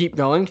keep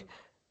going.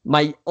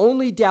 My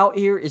only doubt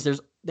here is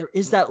there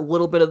is that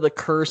little bit of the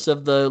curse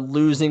of the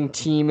losing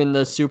team in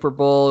the Super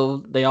Bowl.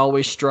 They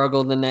always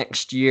struggle the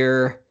next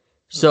year.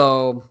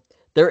 So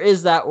there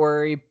is that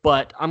worry,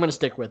 but I'm going to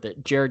stick with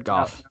it. Jared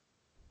Goff.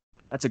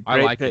 That's a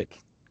great pick.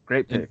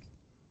 Great pick. And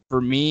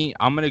for me,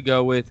 I'm going to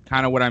go with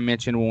kind of what I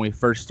mentioned when we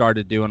first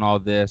started doing all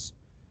this.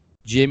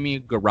 Jimmy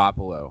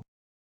Garoppolo.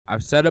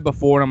 I've said it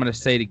before, and I'm going to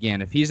say it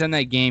again. If he's in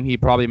that game, he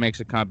probably makes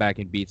a comeback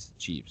and beats the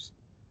Chiefs.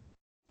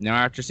 Now,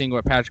 after seeing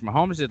what Patrick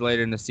Mahomes did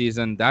later in the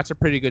season, that's a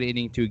pretty good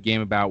ending to a game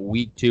about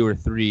week 2 or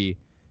 3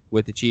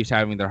 with the Chiefs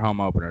having their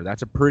home opener.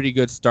 That's a pretty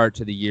good start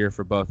to the year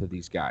for both of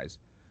these guys.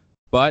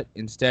 But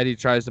instead, he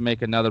tries to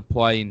make another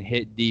play and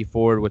hit D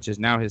Ford, which is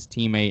now his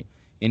teammate,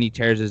 and he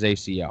tears his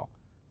ACL.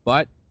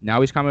 But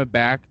now he's coming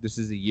back. This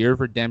is the year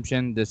of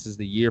redemption. This is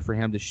the year for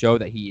him to show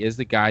that he is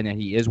the guy and that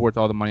he is worth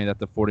all the money that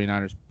the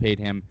 49ers paid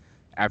him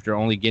after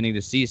only getting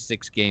to see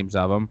 6 games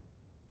of him.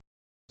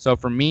 So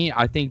for me,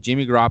 I think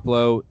Jimmy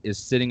Garoppolo is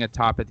sitting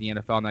atop at the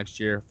NFL next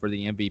year for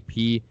the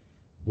MVP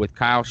with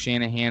Kyle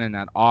Shanahan and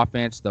that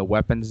offense, the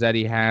weapons that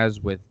he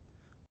has with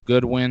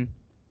Goodwin,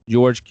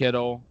 George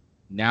Kittle,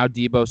 now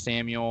Deebo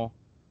Samuel.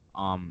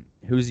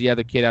 Who's the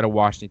other kid out of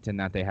Washington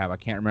that they have? I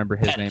can't remember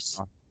his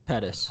name.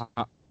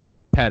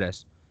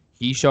 Pettis.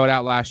 He showed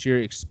out last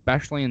year,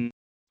 especially in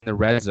the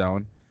red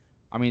zone.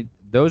 I mean,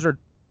 those are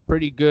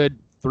pretty good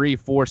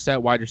 3-4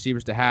 set wide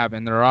receivers to have,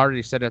 and they're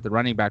already set at the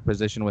running back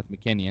position with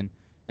McKinnon,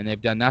 and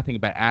they've done nothing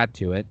but add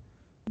to it.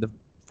 The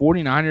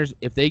 49ers,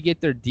 if they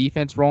get their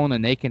defense rolling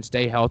and they can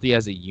stay healthy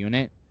as a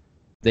unit,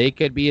 they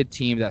could be a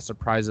team that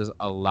surprises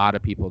a lot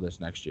of people this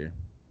next year.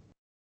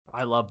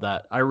 I love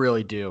that. I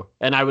really do.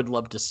 And I would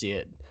love to see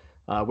it.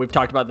 We've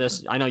talked about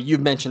this. I know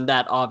you've mentioned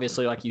that,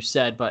 obviously, like you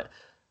said, but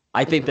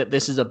I think that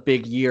this is a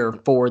big year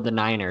for the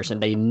Niners,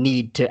 and they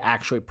need to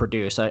actually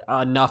produce.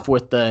 Enough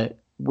with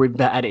we've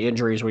had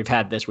injuries, we've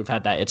had this, we've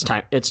had that.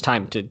 It's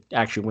time to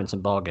actually win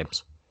some ball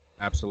games.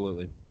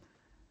 Absolutely.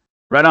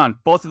 Right on.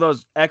 Both of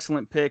those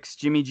excellent picks.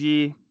 Jimmy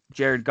G,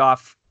 Jared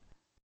Goff,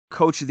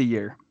 Coach of the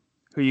Year.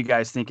 Who are you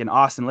guys thinking?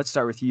 Austin, let's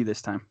start with you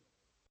this time.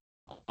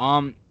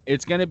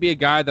 It's going to be a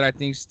guy that I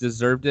think's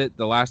deserved it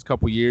the last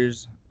couple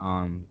years.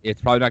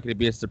 It's probably not going to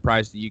be a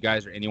surprise to you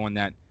guys or anyone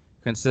that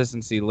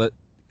consistently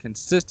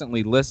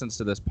consistently listens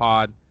to this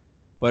pod,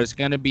 but it's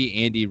going to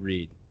be Andy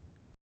Reid.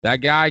 That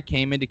guy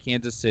came into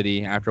Kansas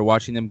City after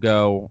watching them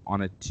go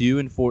on a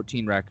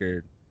 2-14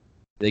 record.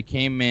 They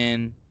came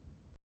in,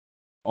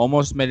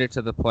 almost made it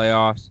to the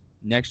playoffs.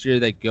 Next year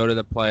they go to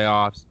the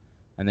playoffs,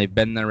 and they've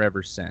been there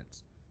ever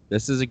since.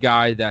 This is a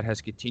guy that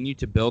has continued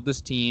to build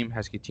this team,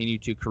 has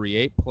continued to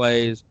create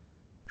plays,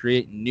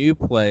 create new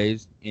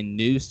plays in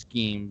new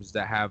schemes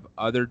that have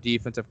other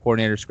defensive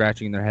coordinators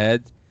scratching their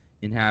heads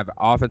and have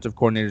offensive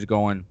coordinators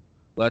going,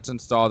 let's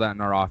install that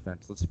in our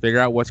offense. Let's figure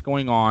out what's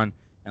going on,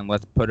 and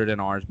let's put it in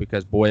ours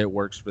because, boy, it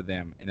works for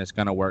them, and it's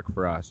going to work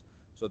for us.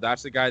 So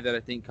that's the guy that I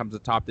think comes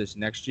atop this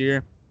next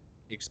year,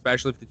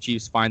 especially if the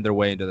Chiefs find their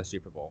way into the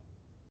Super Bowl.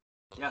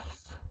 Yeah,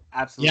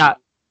 absolutely. Yeah,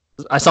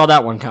 I saw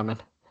that one coming.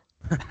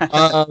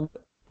 Of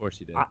course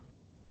you did.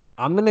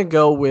 I'm going to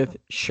go with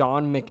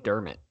Sean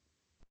McDermott,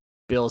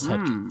 Bills head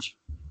coach.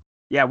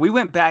 Yeah, we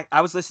went back.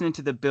 I was listening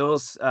to the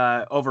Bills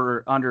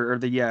over/under or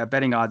the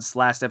betting odds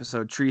last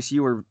episode. Treese,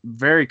 you were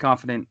very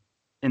confident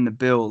in the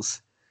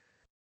Bills.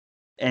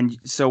 And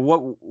so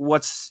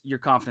what's your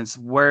confidence?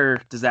 Where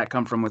does that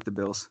come from with the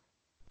Bills?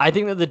 I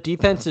think that the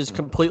defense is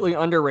completely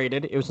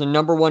underrated. It was the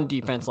number one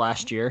defense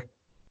last year.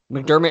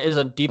 McDermott is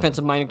a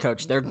defensive-minded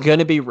coach. They're going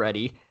to be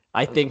ready.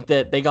 I think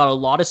that they got a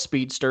lot of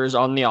speedsters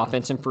on the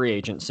offense in free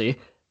agency.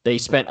 They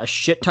spent a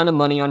shit ton of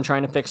money on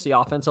trying to fix the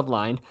offensive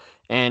line.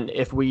 And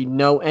if we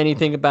know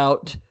anything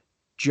about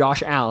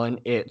Josh Allen,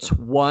 it's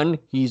one,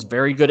 he's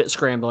very good at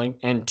scrambling,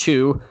 and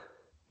two,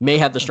 may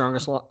have the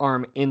strongest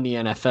arm in the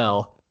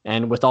NFL.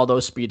 And with all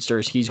those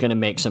speedsters, he's going to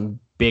make some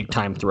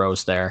big-time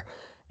throws there.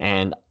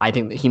 And I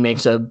think that he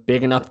makes a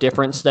big enough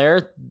difference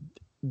there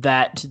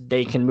that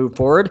they can move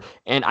forward.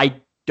 And I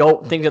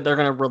don't think that they're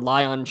going to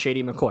rely on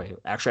Shady McCoy.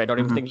 Actually, I don't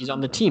even think he's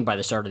on the team by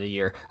the start of the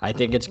year. I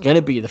think it's going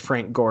to be the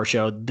Frank Gore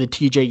show, the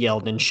TJ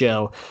Yeldon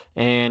show,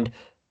 and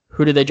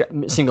who did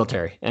they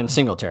Singletary. I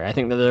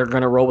think that they're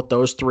going to roll with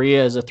those three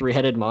as a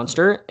three-headed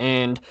monster.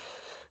 And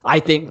I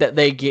think that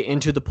they get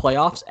into the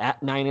playoffs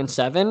at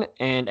 9-7,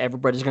 and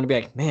everybody's going to be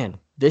like, man,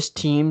 this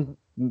team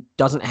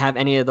doesn't have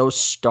any of those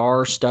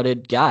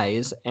star-studded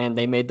guys, and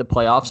they made the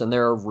playoffs, and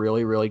they're a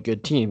really, really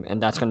good team,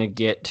 and that's going to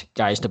get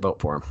guys to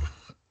vote for them.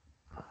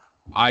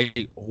 I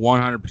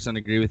 100%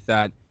 agree with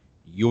that.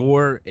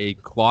 You're a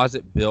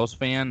closet Bills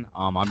fan.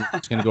 I'm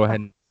just going to go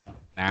ahead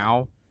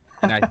now,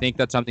 and I think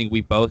that's something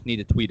we both need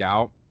to tweet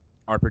out,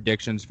 our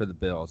predictions for the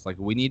Bills. Like,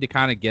 we need to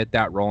kind of get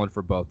that rolling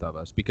for both of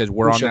us because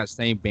we're on that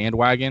same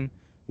bandwagon.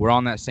 We're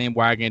on that same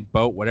wagon,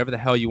 boat, whatever the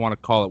hell you want to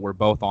call it. We're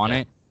both on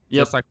it,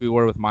 just like we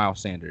were with Miles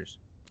Sanders.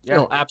 Yeah,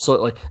 no,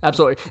 absolutely.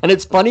 Absolutely. And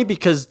it's funny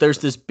because there's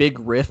this big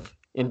riff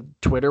in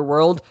Twitter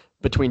world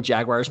between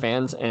Jaguars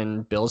fans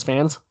and Bills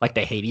fans. Like,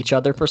 they hate each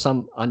other for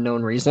some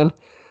unknown reason,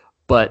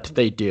 but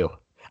they do.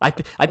 I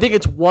think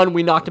it's one,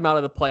 we knocked them out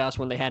of the playoffs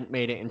when they hadn't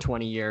made it in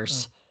 20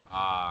 years.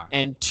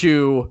 And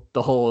two,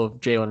 the whole of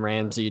Jalen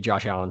Ramsey,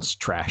 Josh Allen's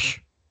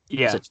trash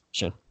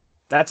situation.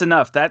 That's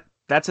enough.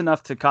 That's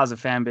enough to cause a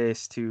fan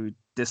base to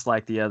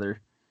dislike the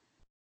other.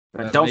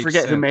 But don't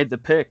forget who made the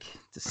pick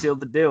to seal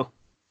the deal.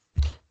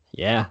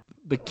 Yeah,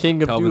 the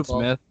king of Calvin Duval.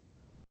 Smith.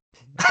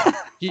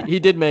 he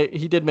did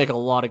make a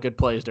lot of good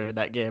plays during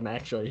that game,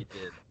 actually. He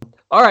did.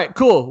 All right,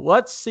 cool.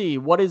 Let's see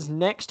what is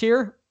next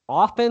here.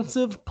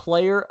 Offensive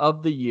Player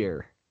of the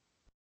Year.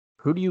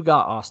 Who do you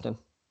got, Austin?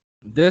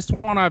 This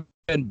one I've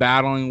been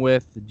battling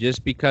with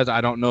just because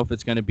I don't know if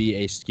it's going to be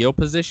a skill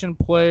position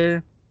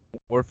player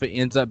or if it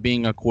ends up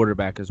being a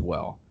quarterback as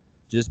well.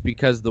 Just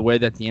because the way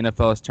that the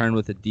NFL has turned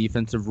with the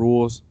defensive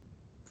rules.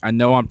 I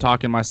know I'm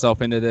talking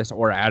myself into this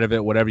or out of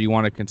it, whatever you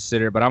want to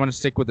consider, but I'm going to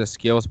stick with a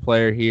skills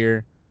player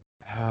here.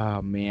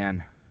 Oh,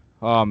 man,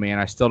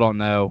 I still don't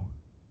know.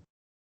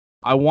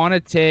 I want to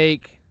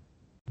take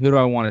 – who do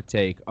I want to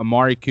take?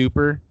 Amari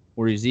Cooper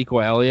or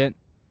Ezekiel Elliott?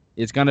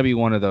 It's going to be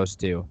one of those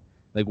two.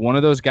 Like, one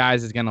of those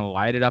guys is going to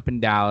light it up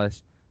in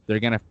Dallas. They're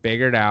going to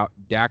figure it out.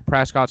 Dak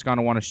Prescott's going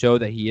to want to show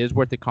that he is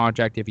worth the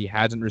contract if he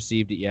hasn't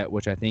received it yet,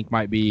 which I think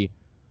might be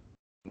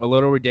a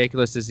little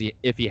ridiculous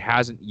if he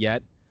hasn't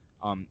yet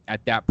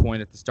at that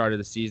point at the start of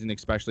the season,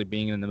 especially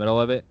being in the middle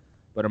of it.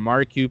 But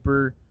Amari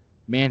Cooper,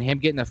 man, him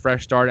getting a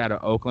fresh start out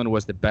of Oakland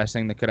was the best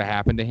thing that could have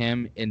happened to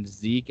him. And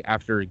Zeke,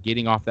 after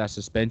getting off that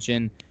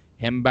suspension,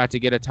 him about to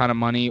get a ton of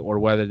money, or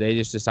whether they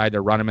just decide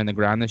to run him in the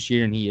ground this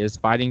year and he is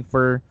fighting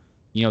for,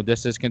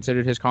 this is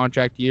considered his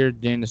contract year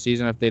during the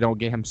season if they don't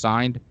get him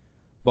signed.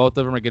 Both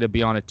of them are going to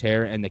be on a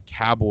tear, and the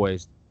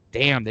Cowboys,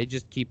 damn, they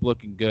just keep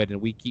looking good,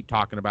 and we keep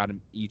talking about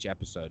him each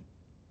episode.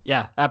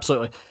 Yeah,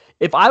 absolutely.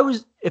 If I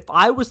was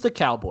the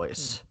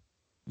Cowboys,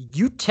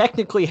 you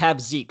technically have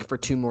Zeke for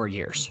 2 more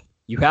years.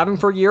 You have him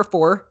for year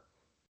 4,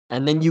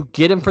 and then you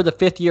get him for the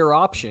 5th-year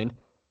option.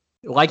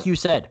 Like you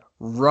said,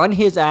 run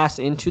his ass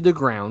into the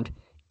ground.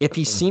 If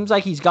he seems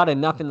like he's got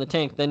enough in the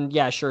tank, then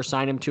yeah, sure,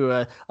 sign him to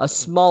a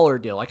smaller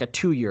deal, like a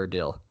 2-year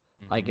deal.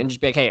 Like, and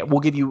just be like, hey, we'll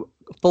give you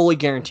fully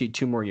guaranteed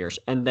 2 more years,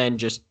 and then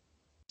just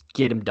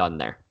get him done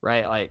there,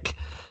 right? Like,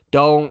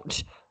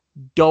 don't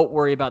don't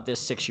worry about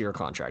this 6-year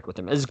contract with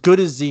him. As good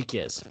as Zeke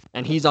is,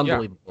 and he's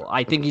unbelievable.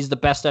 I think he's the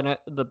best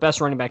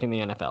running back in the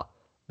NFL.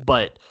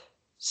 But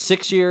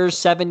 6 years,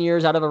 7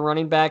 years out of a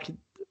running back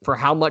for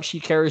how much he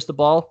carries the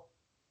ball,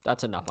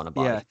 that's enough on a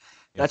body. Yeah,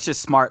 that's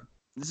just smart.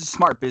 This is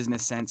smart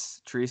business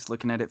sense, Treese,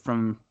 looking at it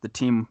from the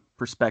team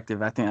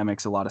perspective. I think that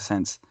makes a lot of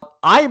sense.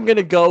 I am going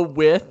to go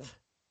with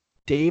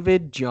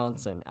David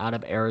Johnson out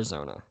of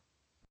Arizona.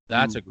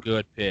 That's a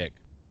good pick.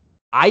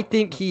 I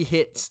think he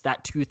hits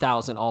that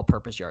 2,000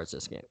 all-purpose yards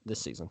this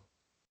season.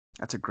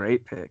 That's a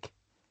great pick.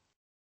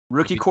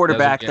 Rookie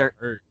quarterback there.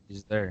 Hurt,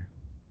 he's there.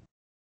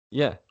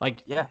 Yeah,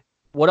 yeah.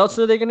 What else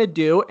are they going to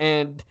do?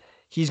 And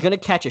he's going to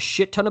catch a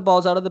shit ton of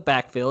balls out of the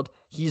backfield.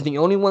 He's the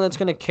only one that's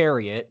going to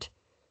carry it.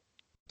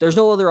 There's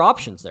no other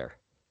options there.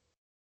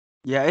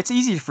 Yeah, it's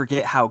easy to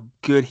forget how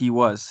good he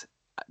was.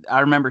 I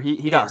remember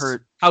he got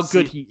hurt. How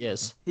good he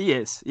is. He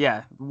is,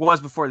 yeah.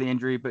 Was before the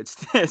injury, but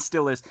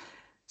still is.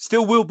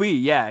 Still will be,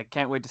 yeah.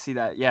 Can't wait to see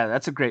that. Yeah,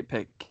 that's a great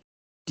pick.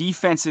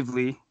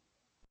 Defensively,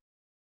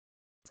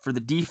 for the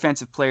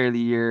defensive player of the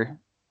year,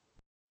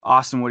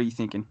 Austin, what are you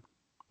thinking?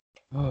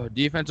 Oh,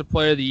 defensive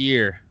player of the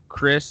year,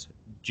 Chris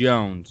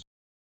Jones.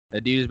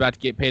 That dude is about to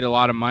get paid a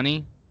lot of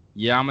money.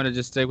 Yeah, I'm going to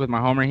just stick with my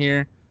homer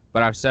here,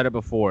 but I've said it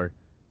before.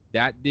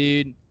 That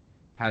dude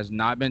has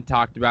not been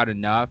talked about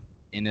enough,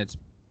 and it's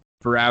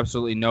for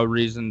absolutely no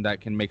reason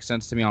that can make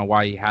sense to me on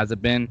why he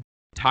hasn't been.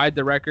 Tied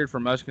the record for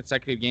most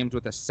consecutive games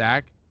with a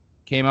sack,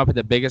 came up at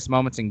the biggest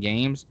moments in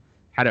games,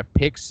 had a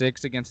pick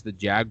 6 against the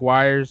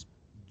Jaguars,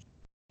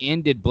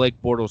 ended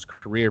Blake Bortles'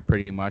 career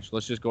pretty much.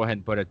 Let's just go ahead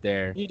and put it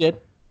there. He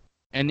did.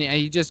 And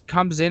he just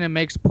comes in and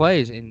makes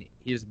plays, and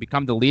he's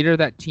become the leader of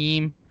that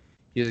team.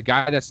 He's a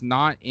guy that's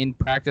not in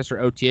practice or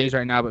OTAs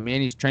right now, but, man,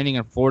 he's training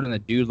in Florida, and the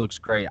dude looks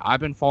great. I've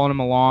been following him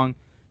along.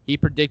 He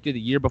predicted the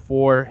year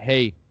before,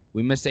 hey,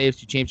 we missed the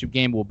AFC Championship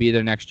game. We'll be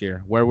there next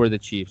year. Where were the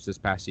Chiefs this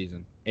past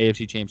season?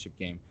 AFC Championship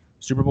game.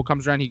 Super Bowl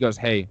comes around. He goes,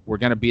 hey, we're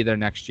going to be there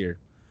next year.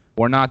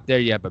 We're not there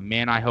yet, but,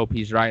 man, I hope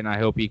he's right, and I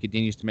hope he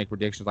continues to make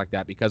predictions like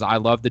that because I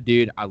love the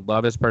dude. I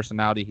love his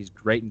personality. He's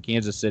great in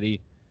Kansas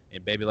City.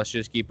 And, baby, let's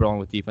just keep rolling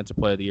with Defensive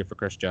Player of the Year for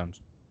Chris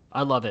Jones.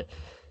 I love it.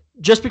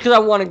 Just because I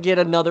want to get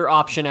another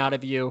option out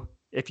of you,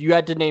 if you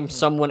had to name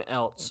someone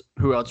else,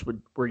 who else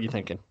were you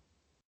thinking?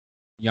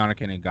 Yannick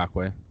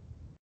Ngakoue.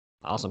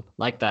 Awesome.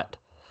 Like that.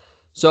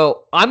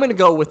 So I'm going to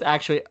go with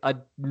actually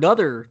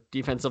another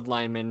defensive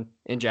lineman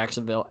in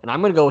Jacksonville, and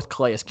I'm going to go with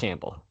Calais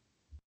Campbell.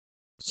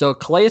 So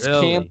Calais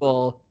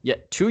Campbell,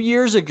 2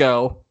 years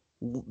ago,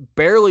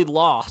 barely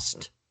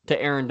lost to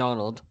Aaron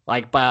Donald,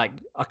 by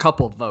a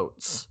couple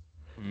votes.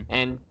 Mm-hmm.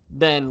 And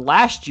then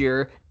last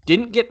year,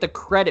 didn't get the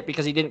credit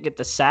because he didn't get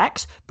the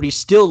sacks, but he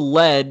still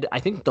led, I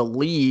think, the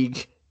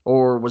league,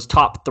 or was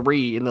top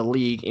 3 in the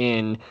league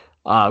in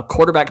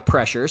quarterback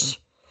pressures,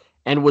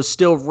 and was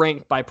still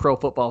ranked by Pro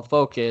Football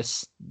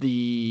Focus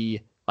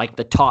the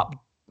top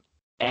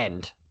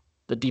end,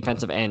 the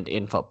defensive end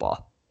in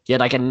football. He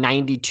had a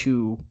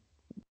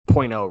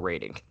 92.0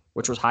 rating,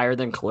 which was higher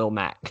than Khalil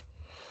Mack.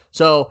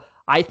 So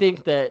I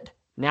think that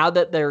now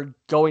that they're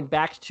going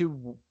back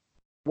to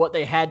what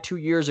they had 2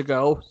 years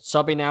ago,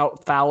 subbing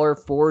out Fowler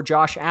for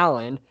Josh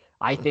Allen,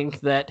 I think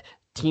that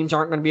teams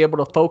aren't going to be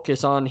able to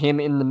focus on him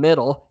in the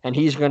middle, and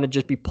he's going to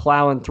just be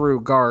plowing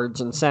through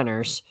guards and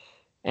centers.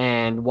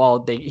 And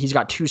while he's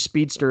got 2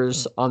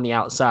 speedsters on the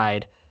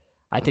outside,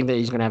 I think that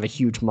he's going to have a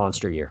huge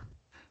monster year.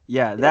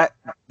 Yeah,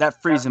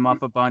 that frees him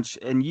up a bunch.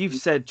 And you've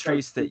said,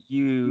 Trace, that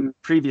you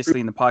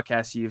previously in the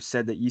podcast, you've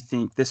said that you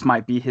think this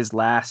might be his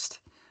last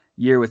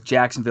year with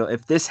Jacksonville.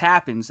 If this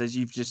happens, as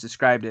you've just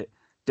described it,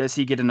 does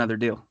he get another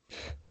deal?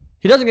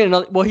 He doesn't get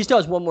another. Well, he still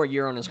has 1 more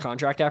year on his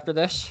contract after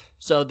this,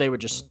 so they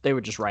would just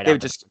write. They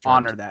would just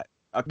honor that.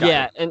 Okay.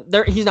 Yeah, and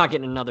he's not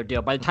getting another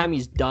deal. By the time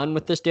he's done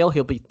with this deal,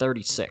 he'll be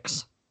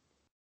 36.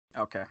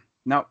 Okay.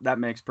 No, that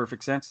makes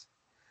perfect sense.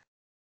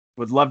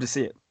 Would love to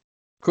see it.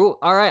 Cool.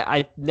 All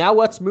right. Now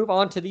let's move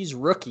on to these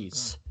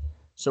rookies.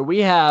 So we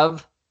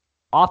have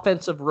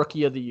Offensive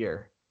Rookie of the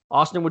Year.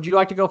 Austin, would you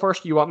like to go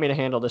first? Or you want me to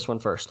handle this one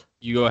first?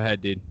 You go ahead,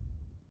 dude.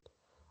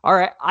 All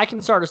right. I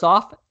can start us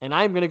off, and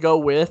I'm going to go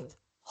with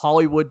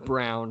Hollywood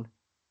Brown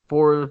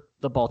for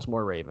the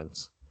Baltimore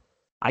Ravens.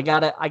 I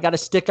gotta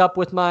stick up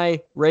with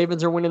my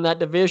Ravens are winning that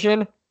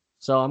division,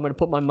 so I'm going to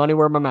put my money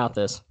where my mouth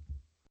is.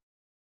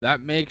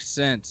 That makes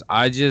sense.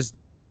 I just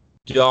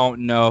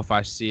don't know if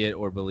I see it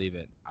or believe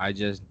it. I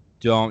just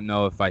don't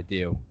know if I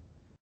do.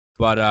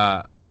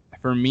 But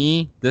for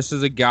me, this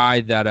is a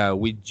guy that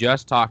we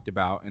just talked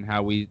about and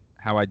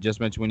how I just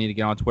mentioned we need to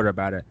get on Twitter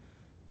about it.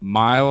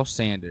 Miles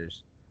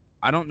Sanders.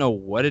 I don't know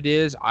what it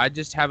is. I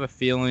just have a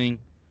feeling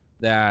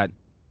that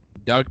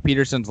Doug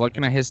Peterson's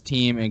looking at his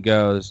team and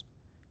goes,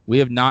 we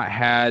have not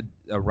had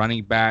a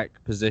running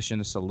back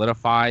position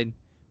solidified.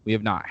 We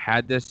have not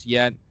had this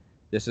yet.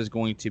 This is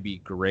going to be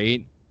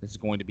great. This is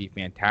going to be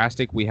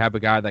fantastic. We have a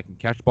guy that can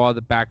catch the ball in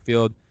the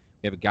backfield.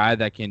 We have a guy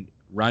that can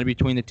run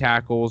between the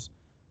tackles,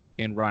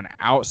 can run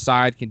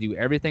outside, can do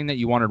everything that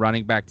you want a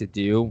running back to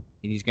do,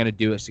 and he's going to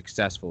do it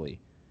successfully.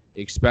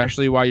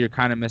 especially while you're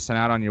kind of missing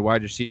out on your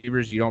wide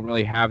receivers. You don't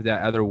really have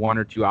that other one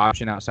or two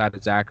option outside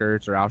of Zach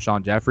Ertz or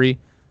Alshon Jeffrey,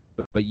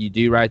 but you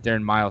do right there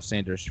in Miles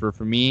Sanders.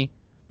 For me,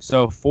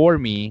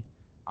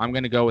 I'm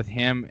going to go with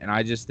him, and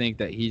I just think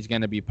that he's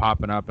going to be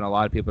popping up, and a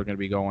lot of people are going to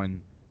be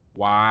going,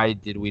 why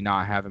did we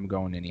not have him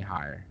going any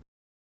higher?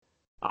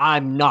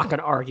 I'm not going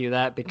to argue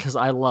that because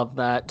I love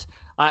that.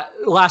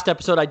 Last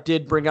episode, I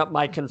did bring up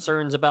my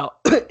concerns about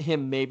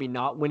him maybe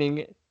not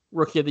winning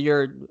Rookie of the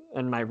Year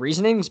and my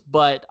reasonings,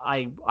 but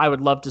I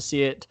would love to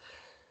see it.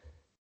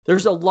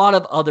 There's a lot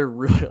of other.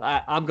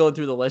 I'm going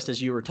through the list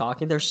as you were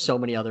talking. There's so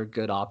many other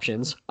good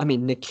options. I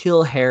mean,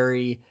 N'Keal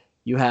Harry.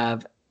 You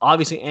have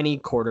obviously any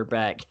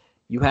quarterback.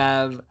 You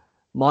have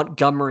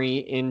Montgomery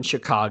in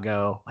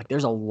Chicago. Like,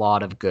 there's a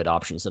lot of good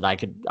options that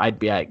I'd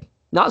be like,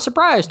 not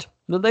surprised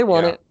that they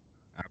won it.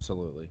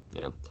 Absolutely.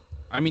 Yeah.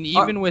 I mean,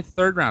 even with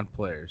third-round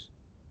players.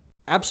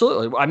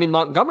 Absolutely. I mean,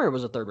 Montgomery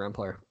was a third-round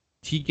player.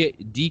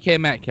 DK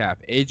Metcalf,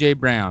 AJ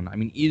Brown. I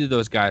mean, either of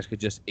those guys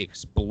could just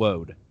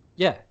explode.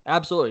 Yeah,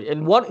 absolutely.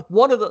 And one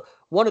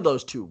of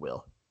those two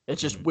will.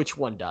 It's just which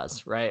one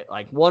does, right?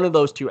 Like, one of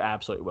those two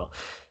absolutely will.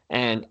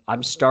 And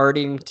I'm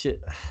starting to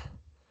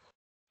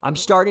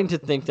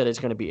think that it's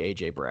going to be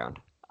AJ Brown.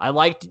 I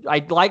like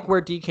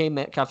where DK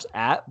Metcalf's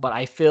at, but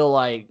I feel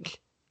like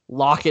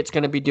Lockett's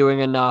going to be doing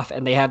enough,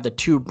 and they have the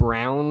two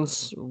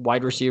Browns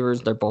wide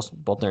receivers. They're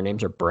both their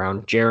names are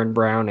Brown, Jaron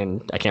Brown,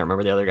 and I can't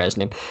remember the other guy's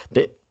name.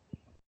 That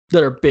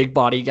are big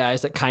body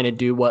guys that kind of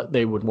do what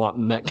they would want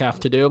Metcalf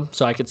to do.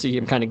 So I could see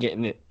him kind of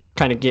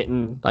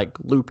getting like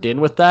looped in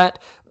with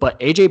that. But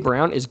AJ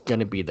Brown is going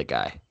to be the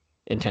guy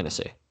in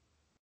Tennessee.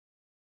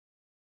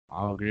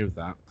 I'll agree with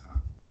that.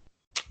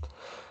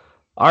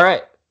 All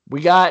right,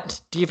 we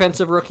got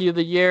Defensive Rookie of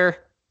the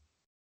Year.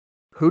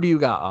 Who do you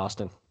got,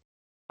 Austin?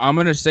 I'm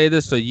going to say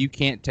this so you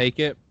can't take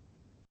it.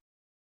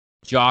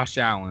 Josh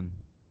Allen,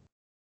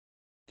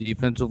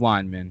 defensive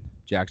lineman,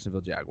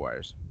 Jacksonville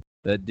Jaguars.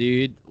 The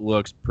dude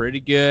looks pretty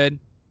good.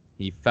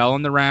 He fell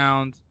in the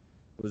rounds,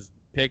 was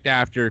picked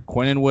after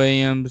Quinnen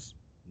Williams,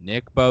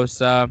 Nick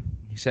Bosa.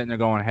 He's sitting there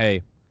going,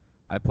 hey,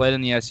 I played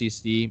in the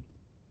SEC.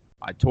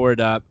 I tore it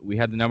up. We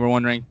had the number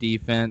 1 ranked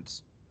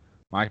defense.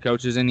 My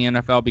coach is in the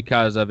NFL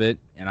because of it,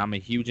 and I'm a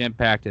huge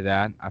impact to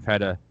that. I've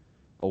had a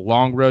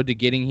long road to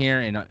getting here,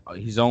 and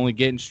he's only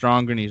getting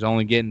stronger and he's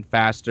only getting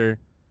faster.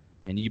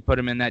 And you put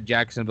him in that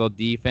Jacksonville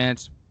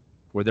defense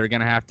where they're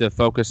going to have to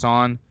focus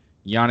on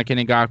Yannick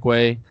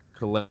Ngakoue,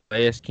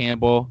 Calais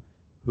Campbell,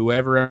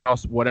 whoever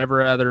else,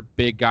 whatever other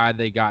big guy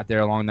they got there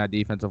along that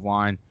defensive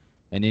line.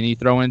 And then you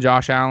throw in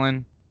Josh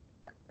Allen.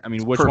 I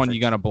mean, which one are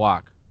you going to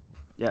block?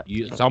 Yeah,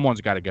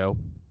 someone's got to go.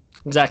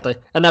 Exactly.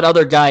 And that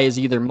other guy is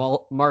either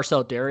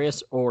Marcel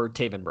Darius or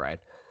Taven Bryan.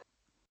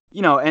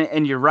 You know,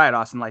 and you're right,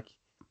 Austin. Like,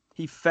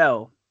 he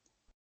fell.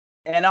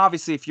 And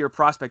obviously, if you're a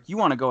prospect, you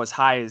want to go as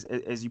high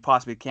as you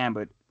possibly can.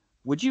 But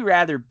would you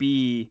rather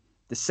be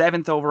the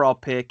 7th overall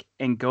pick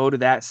and go to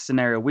that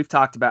scenario? We've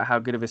talked about how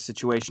good of a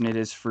situation it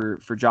is for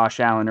Josh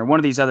Allen or one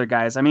of these other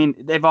guys. I mean,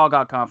 they've all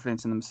got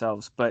confidence in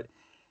themselves. But,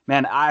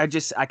 man, I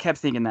kept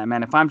thinking that,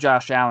 man, if I'm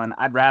Josh Allen,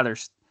 I'd rather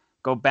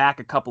go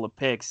back a couple of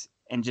picks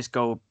and just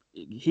go.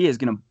 He is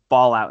going to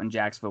ball out in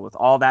Jacksonville with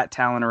all that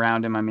talent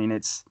around him. I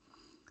mean,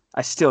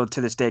 I still,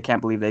 to this day,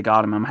 can't believe they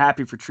got him. I'm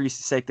happy for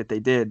Treese's sake that they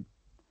did.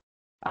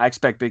 I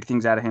expect big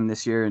things out of him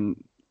this year and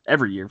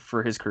every year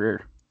for his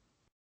career.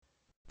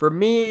 For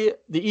me,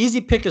 the easy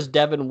pick is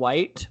Devin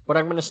White, but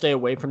I'm going to stay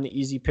away from the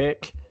easy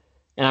pick.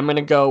 And I'm going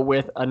to go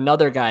with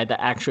another guy that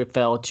actually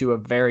fell to a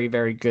very,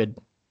 very good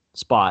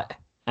spot.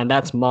 And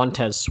that's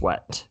Montez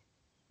Sweat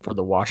for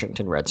the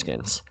Washington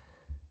Redskins.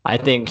 I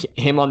think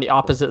him on the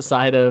opposite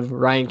side of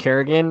Ryan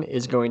Kerrigan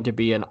is going to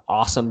be an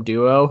awesome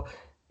duo.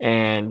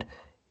 And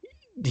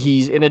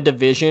he's in a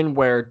division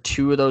where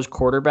two of those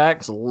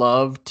quarterbacks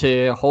love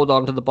to hold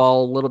on to the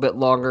ball a little bit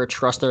longer,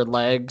 trust their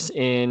legs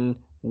in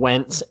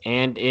Wentz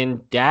and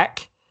in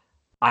Dak.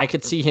 I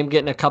could see him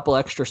getting a couple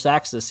extra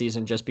sacks this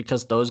season just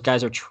because those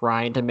guys are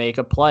trying to make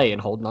a play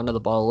and holding onto the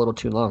ball a little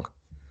too long.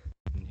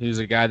 Who's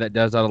a guy that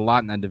does that a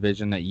lot in that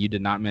division that you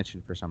did not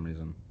mention for some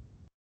reason?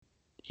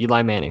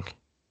 Eli Manning.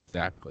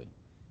 Exactly.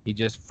 He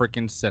just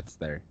freaking sits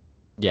there.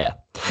 Yeah.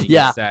 He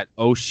gets that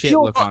oh shit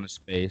look on his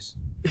face.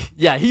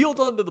 Yeah, he holds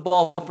onto the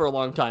ball for a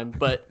long time,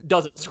 but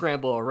doesn't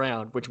scramble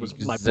around, which was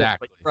my point.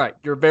 But right.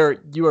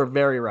 You are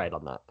very right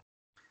on that.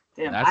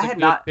 Damn, that's a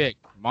good pick.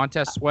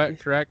 Montez Sweat,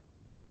 correct?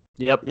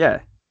 Yep.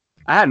 Yeah.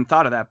 I hadn't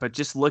thought of that, but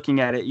just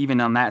looking at it,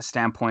 even on that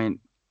standpoint,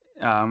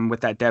 with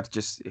that depth,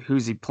 just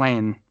who's he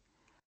playing?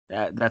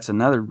 That's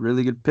another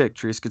really good pick.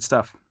 Trees, good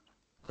stuff.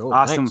 Oh,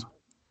 awesome. Thanks.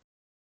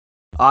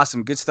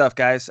 Awesome. Good stuff,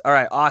 guys. All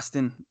right,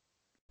 Austin,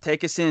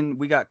 take us in.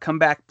 We got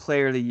comeback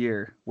player of the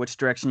year. Which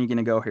direction are you going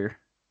to go here?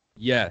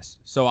 Yes.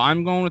 So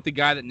I'm going with the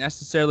guy that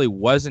necessarily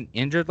wasn't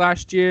injured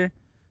last year.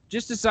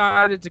 Just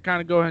decided to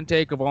kind of go ahead and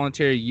take a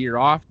voluntary year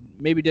off.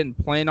 Maybe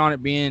didn't plan on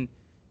it being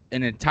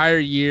an entire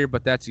year,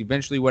 but that's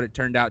eventually what it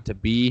turned out to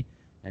be.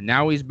 And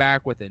now he's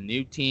back with a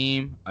new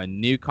team, a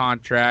new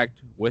contract,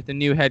 with a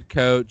new head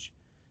coach,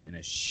 and a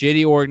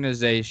shitty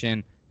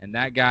organization. And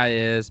that guy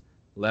is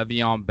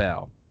Le'Veon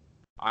Bell.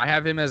 I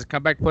have him as a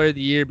comeback player of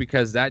the year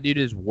because that dude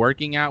is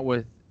working out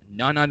with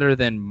none other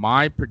than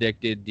my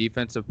predicted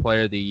defensive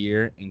player of the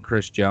year in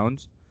Chris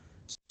Jones.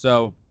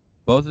 So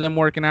both of them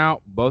working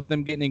out, both of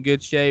them getting in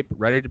good shape,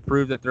 ready to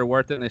prove that they're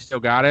worth it and they still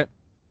got it.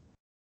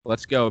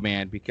 Let's go,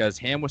 man, because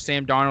him with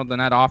Sam Darnold in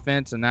that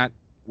offense and that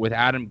with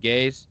Adam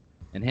Gase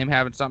and him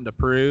having something to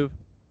prove,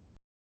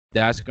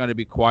 that's going to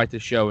be quite the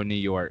show in New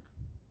York.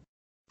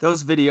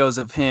 Those videos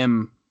of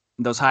him,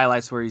 those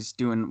highlights where he's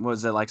doing,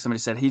 was it like somebody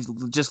said, he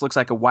just looks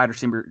like a wide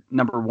receiver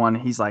number one.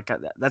 He's like,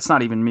 that's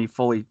not even me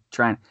fully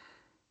trying.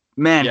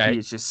 Man, yeah, he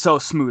is just so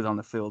smooth on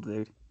the field,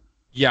 dude.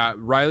 Yeah,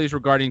 Riley's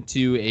regarding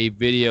to a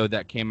video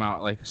that came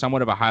out, like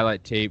somewhat of a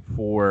highlight tape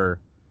for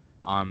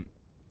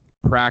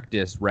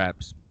practice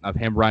reps of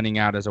him running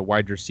out as a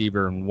wide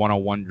receiver in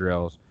 101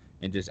 drills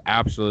and just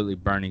absolutely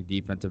burning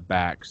defensive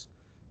backs.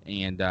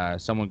 And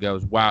someone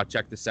goes, wow,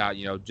 check this out,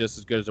 just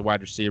as good as a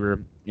wide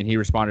receiver. And he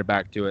responded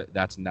back to it,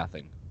 that's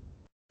nothing.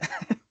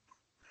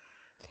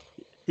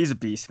 He's a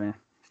beast, man.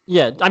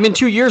 Yeah, I mean,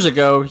 2 years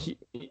ago,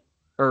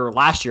 or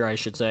last year, I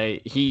should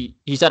say, he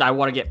said, I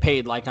want to get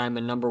paid like I'm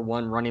a number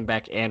one running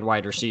back and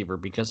wide receiver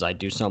because I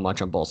do so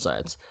much on both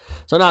sides.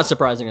 So not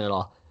surprising at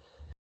all.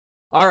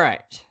 All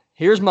right,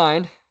 here's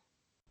mine.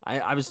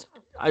 I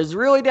was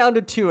really down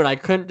to two, and I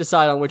couldn't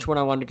decide on which one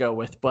I wanted to go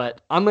with.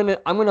 But I'm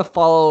gonna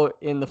follow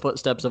in the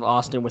footsteps of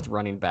Austin with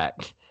running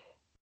back.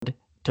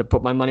 To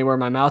put my money where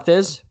my mouth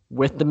is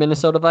with the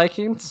Minnesota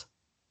Vikings,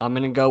 I'm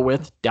gonna go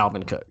with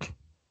Dalvin Cook.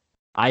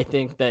 I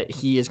think that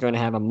he is going to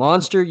have a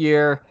monster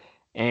year,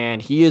 and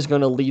he is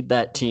going to lead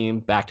that team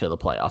back to the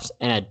playoffs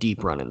and a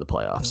deep run in the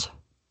playoffs.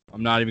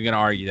 I'm not even going to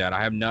argue that.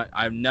 I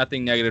have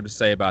nothing negative to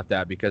say about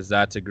that because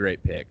that's a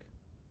great pick.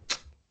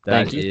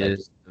 That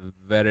is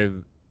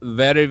very,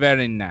 very,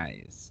 very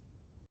nice.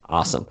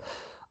 Awesome.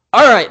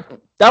 All right.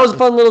 That was a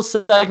fun little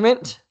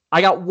segment. I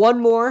got one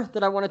more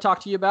that I want to talk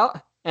to you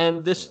about,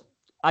 and this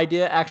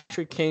idea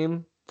actually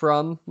came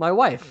from my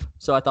wife.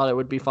 So I thought it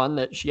would be fun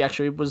that she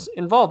actually was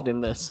involved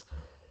in this.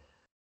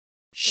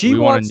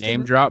 You want a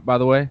name drop, by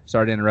the way?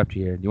 Sorry to interrupt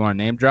you here. Do you want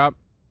a name drop?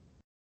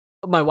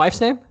 My wife's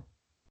name?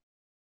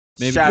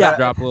 Maybe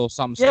drop a little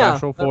something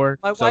special for her.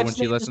 My wife's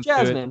name is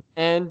Jasmine,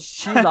 and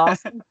she's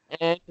awesome,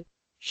 and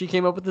she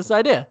came up with this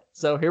idea.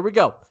 So here we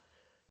go.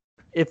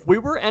 If we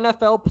were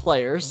NFL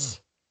players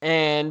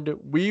and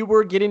we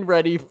were getting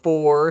ready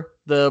for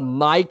the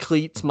My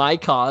Cleats, My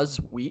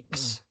Cause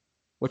weeks,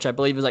 which I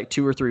believe is like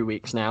 2 or 3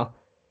 weeks now,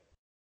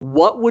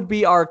 what would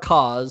be our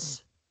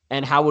cause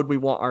and how would we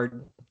want our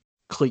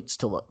cleats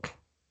to look?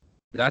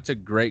 That's a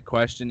great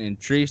question. And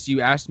Treese, you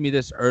asked me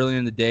this early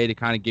in the day to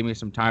kind of give me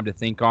some time to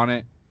think on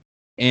it.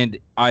 And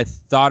I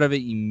thought of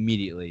it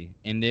immediately.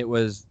 And it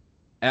was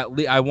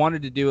I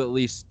wanted to do at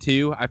least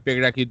 2. I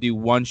figured I could do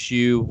one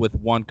shoe with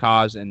one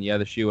cause and the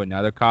other shoe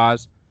another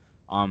cause.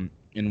 And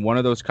one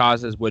of those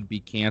causes would be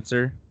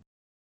cancer.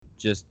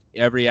 Just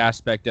every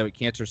aspect of it.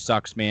 Cancer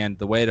sucks, man.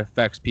 The way it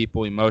affects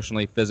people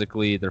emotionally,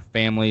 physically, their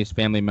families,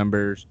 family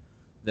members,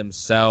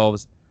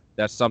 themselves.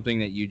 That's something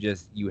that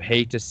you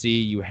hate to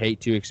see, you hate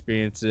to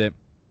experience it.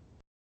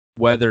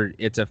 Whether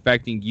it's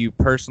affecting you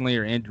personally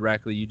or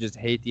indirectly, you just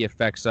hate the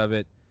effects of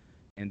it.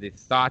 And the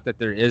thought that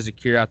there is a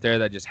cure out there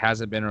that just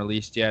hasn't been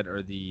released yet,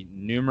 or the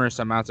numerous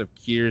amounts of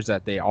cures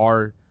that they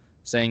are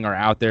saying are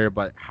out there,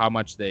 but how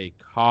much they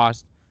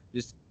cost,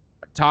 just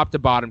top to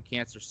bottom,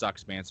 cancer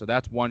sucks, man. So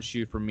that's one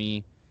shoe for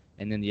me.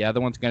 And then the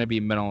other one's going to be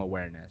mental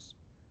awareness.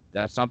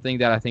 That's something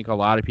that I think a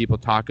lot of people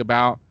talk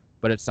about,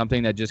 but it's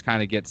something that just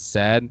kind of gets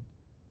said.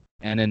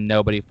 And then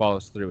nobody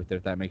follows through with it,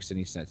 if that makes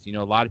any sense. A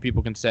lot of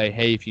people can say,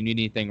 hey, if you need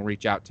anything,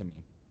 reach out to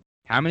me.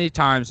 How many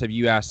times have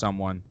you asked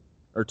someone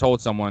or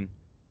told someone,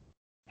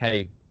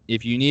 hey,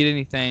 if you need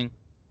anything,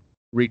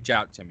 reach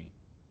out to me?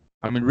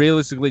 I mean,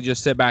 realistically,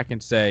 just sit back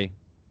and say,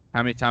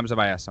 how many times have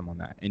I asked someone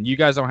that? And you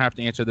guys don't have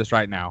to answer this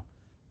right now,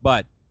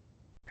 but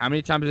how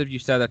many times have you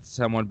said that to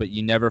someone, but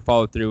you never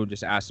followed through and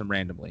just asked them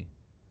randomly?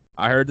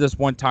 I heard this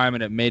one time,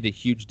 and it made a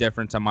huge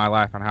difference in my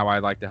life on how I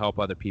like to help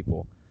other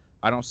people.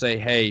 I don't say,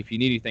 hey, if you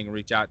need anything,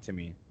 reach out to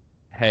me.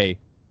 Hey,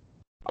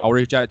 I'll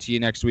reach out to you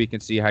next week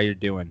and see how you're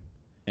doing.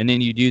 And then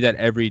you do that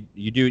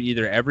you do it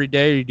either every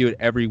day or you do it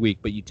every week,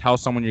 but you tell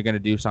someone you're going to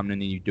do something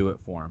and then you do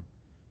it for them.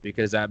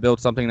 Because that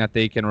builds something that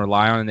they can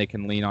rely on and they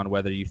can lean on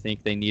whether you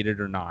think they need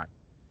it or not.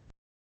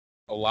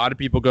 A lot of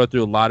people go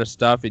through a lot of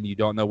stuff and you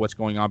don't know what's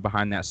going on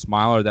behind that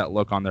smile or that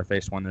look on their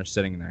face when they're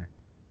sitting there.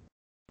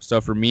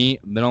 So for me,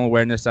 mental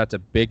awareness, that's a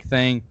big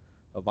thing.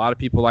 A lot of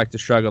people like to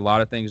shrug a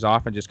lot of things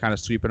off and just kind of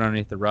sweep it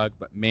underneath the rug.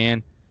 But,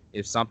 man,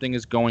 if something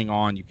is going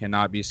on, you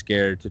cannot be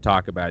scared to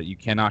talk about it. You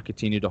cannot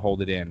continue to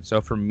hold it in. So,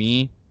 for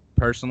me,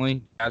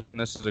 personally,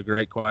 this is a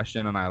great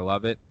question, and I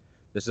love it.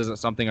 This isn't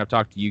something I've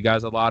talked to you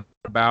guys a lot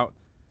about.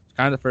 It's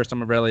kind of the first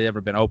time I've really ever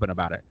been open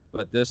about it.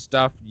 But this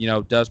stuff,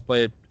 does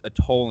play a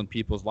toll in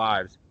people's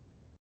lives.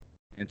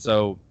 And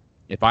so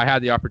if I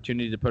had the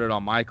opportunity to put it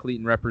on my cleat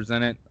and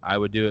represent it, I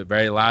would do it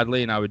very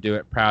loudly and I would do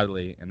it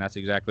proudly. And that's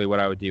exactly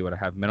what I would do. I would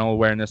have mental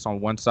awareness on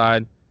one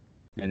side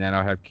and then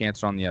I'll have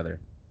cancer on the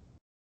other.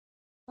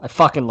 I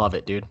fucking love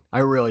it, dude. I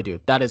really do.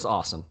 That is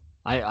awesome.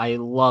 I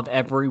love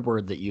every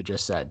word that you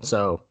just said.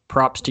 So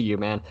props to you,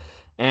 man.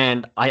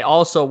 And I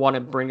also want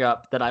to bring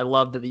up that I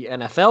love that the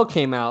NFL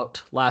came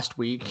out last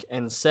week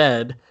and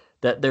said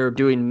that they're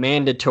doing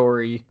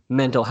mandatory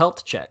mental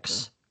health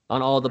checks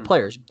on all the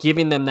players,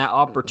 giving them that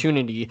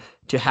opportunity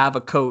to have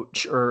a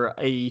coach or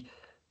a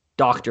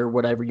doctor,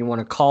 whatever you want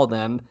to call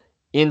them,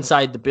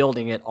 inside the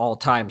building at all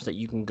times that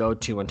you can go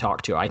to and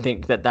talk to. I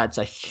think that that's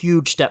a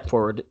huge step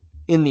forward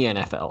in the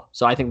NFL.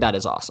 So I think that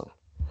is awesome.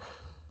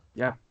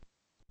 Yeah.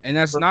 And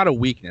that's not a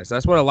weakness.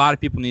 That's what a lot of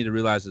people need to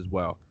realize as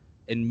well.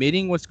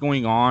 Admitting what's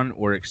going on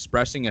or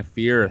expressing a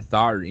fear or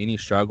thought or any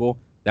struggle,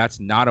 that's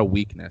not a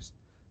weakness.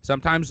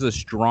 Sometimes the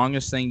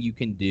strongest thing you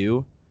can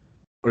do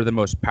or the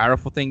most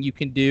powerful thing you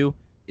can do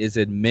is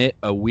admit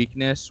a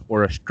weakness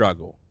or a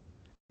struggle.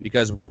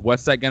 Because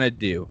what's that going to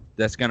do?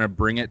 That's going to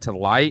bring it to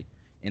light,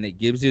 and it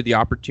gives you the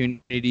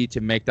opportunity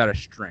to make that a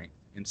strength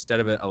instead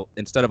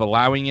of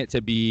allowing it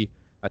to be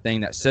a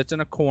thing that sits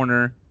in a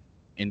corner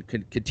and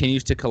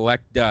continues to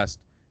collect dust.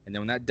 And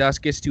then when that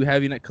dust gets too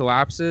heavy and it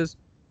collapses,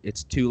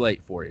 it's too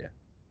late for you.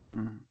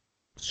 Mm-hmm.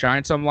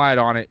 Shine some light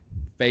on it,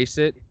 face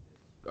it,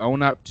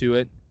 own up to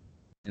it,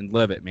 and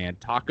live it, man.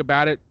 Talk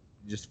about it,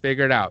 just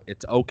figure it out.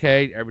 It's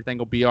okay. Everything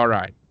will be all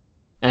right.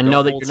 And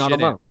know that you're not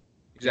alone.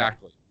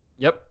 Exactly.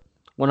 Yep,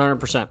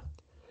 100%.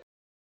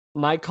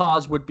 My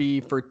cause would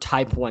be for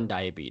type 1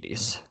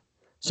 diabetes.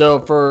 So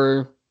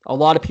for a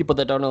lot of people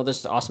that don't know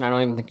this, Austin, I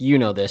don't even think you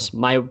know this,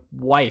 my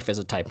wife is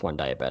a type 1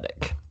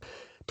 diabetic.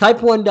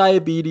 Type 1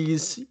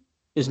 diabetes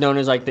is known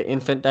as like the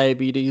infant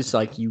diabetes.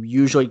 Like you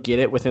usually get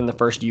it within the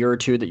first year or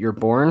two that you're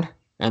born,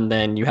 and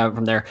then you have it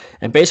from there.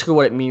 And basically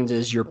what it means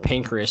is your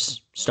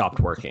pancreas stopped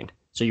working.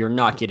 So you're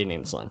not getting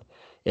insulin.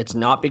 It's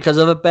not because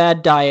of a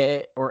bad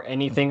diet or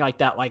anything like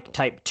that like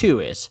type 2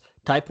 is.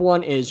 Type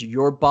 1 is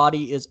your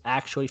body is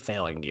actually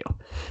failing you.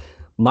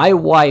 My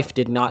wife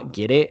did not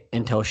get it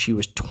until she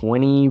was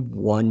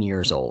 21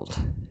 years old.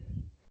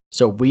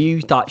 So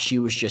we thought she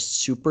was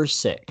just super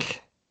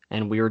sick.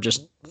 And we were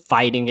just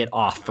fighting it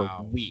off for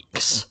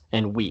weeks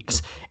and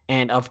weeks.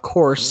 And of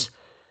course,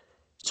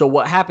 so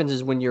what happens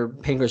is when your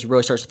pancreas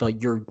really starts to fail,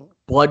 your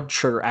blood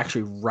sugar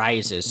actually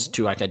rises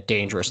to like a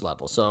dangerous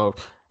level. So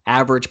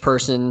average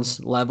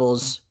person's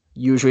levels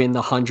usually in the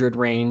 100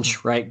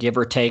 range, right? Give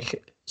or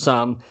take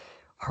some.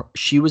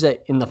 She was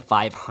in the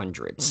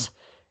 500s.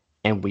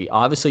 And we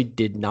obviously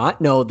did not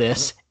know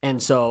this.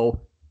 And so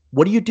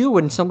what do you do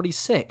when somebody's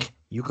sick?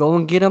 You go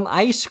and get them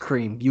ice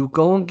cream. You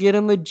go and get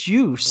them a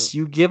juice.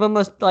 You give them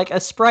a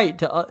Sprite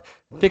to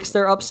fix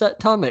their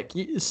upset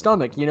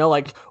stomach,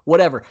 like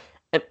whatever.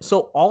 And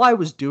so all I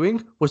was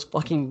doing was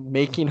fucking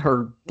making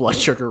her blood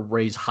sugar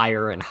raise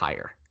higher and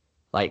higher.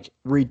 Like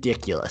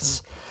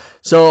ridiculous.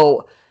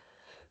 So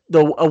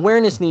the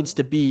awareness needs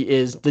to be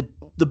is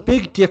the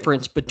big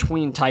difference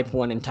between type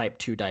 1 and type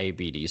 2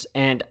 diabetes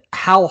and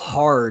how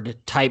hard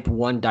type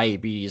 1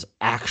 diabetes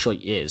actually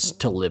is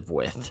to live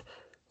with.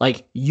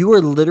 Like, you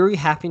are literally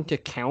having to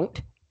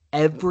count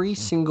every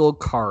single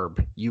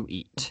carb you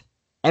eat.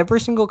 Every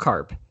single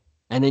carb.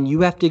 And then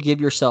you have to give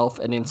yourself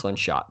an insulin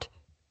shot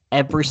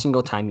every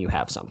single time you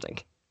have something.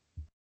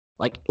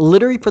 Like,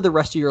 literally for the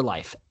rest of your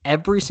life.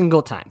 Every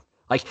single time.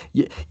 Like,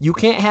 you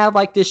can't have,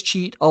 like, this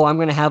cheat, oh, I'm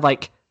going to have,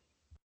 like,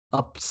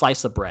 a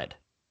slice of bread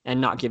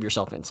and not give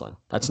yourself insulin.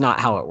 That's not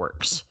how it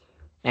works.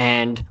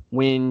 And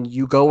when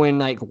you go and,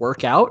 like,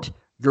 work out,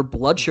 your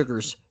blood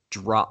sugars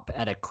drop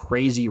at a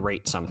crazy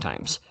rate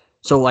sometimes.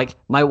 So like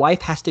my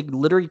wife has to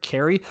literally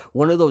carry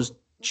one of those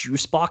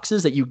juice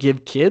boxes that you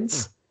give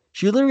kids.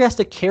 She literally has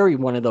to carry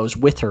one of those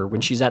with her when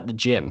she's at the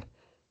gym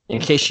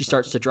in case she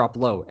starts to drop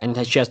low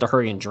and she has to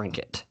hurry and drink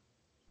it.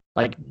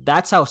 Like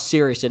that's how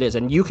serious it is.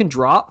 And you can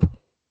drop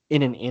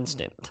in an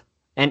instant.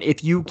 And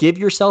if you give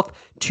yourself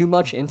too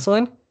much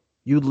insulin,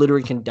 you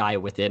literally can die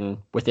within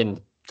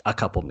a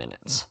couple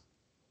minutes.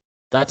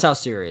 That's how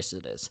serious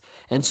it is.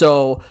 And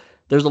so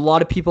there's a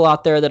lot of people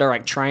out there that are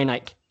like trying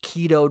like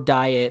keto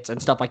diets and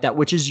stuff like that,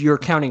 which is you're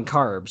counting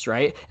carbs,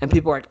 right? And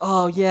people are like,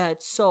 oh yeah,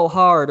 it's so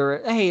hard,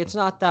 or hey, it's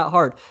not that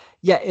hard.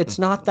 Yeah, it's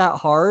not that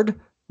hard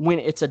when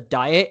it's a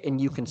diet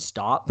and you can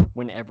stop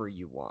whenever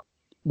you want.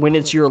 When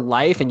it's your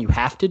life and you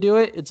have to do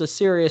it, it's a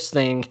serious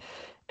thing.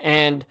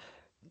 And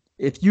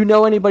if you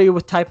know anybody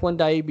with type 1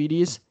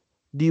 diabetes,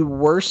 the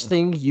worst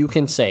thing you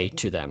can say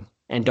to them,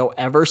 and don't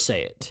ever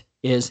say it,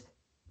 is,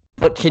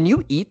 but can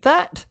you eat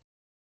that?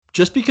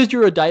 Just because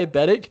you're a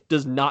diabetic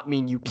does not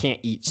mean you can't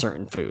eat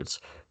certain foods.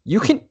 You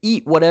can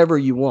eat whatever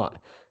you want,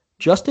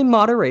 just in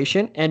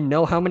moderation and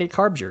know how many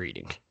carbs you're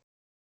eating.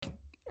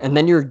 And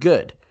then you're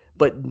good.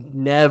 But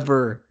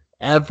never,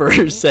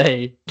 ever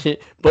say,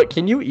 but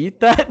can you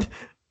eat that?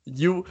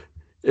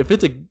 If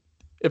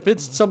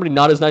it's somebody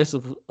not as nice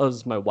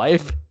as my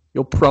wife,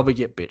 you'll probably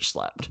get bitch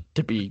slapped,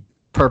 to be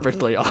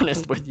perfectly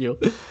honest with you.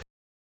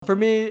 For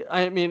me,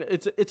 I mean,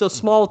 it's a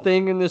small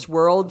thing in this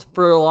world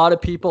for a lot of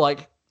people.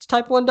 Like, it's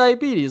type 1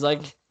 diabetes.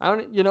 Like, I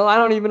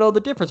don't even know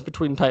the difference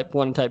between type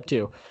 1 and type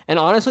 2. And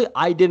honestly,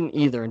 I didn't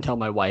either until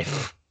my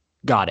wife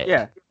got it.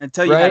 Yeah,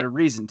 until you Right? had a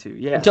reason to.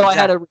 Yeah, Until I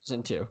had exactly. a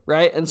reason to,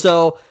 right? And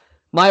so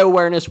my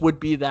awareness would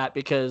be that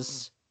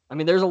because, I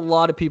mean, there's a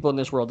lot of people in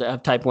this world that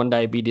have type 1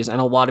 diabetes, and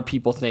a lot of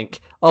people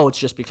think, oh, it's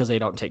just because they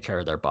don't take care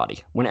of their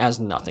body, when it has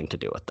nothing to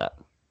do with that.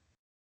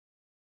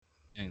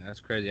 Dang, that's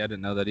crazy. I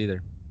didn't know that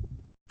either.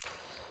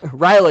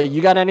 Riley,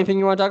 you got anything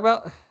you want to talk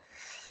about?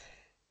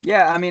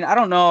 Yeah, I mean, I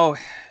don't know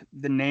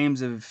the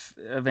names of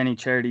any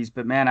charities,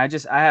 but man, I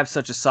have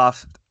such a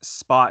soft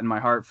spot in my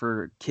heart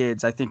for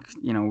kids. I think,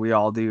 we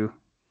all do.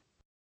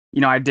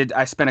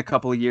 I spent a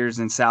couple of years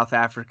in South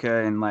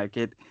Africa, and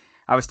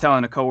I was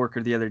telling a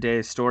coworker the other day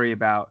a story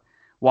about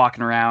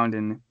walking around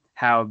and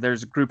how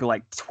there's a group of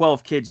like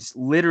 12 kids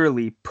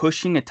literally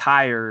pushing a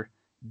tire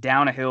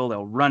down a hill.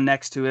 They'll run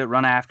next to it,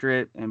 run after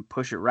it, and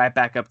push it right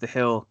back up the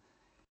hill.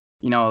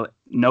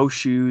 No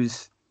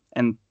shoes,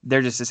 and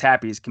they're just as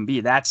happy as can be.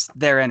 That's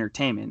their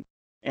entertainment.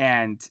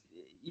 And,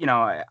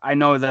 I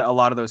know that a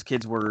lot of those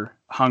kids were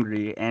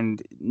hungry,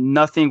 and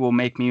nothing will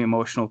make me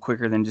emotional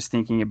quicker than just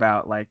thinking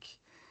about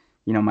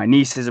my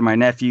nieces or my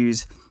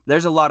nephews.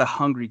 There's a lot of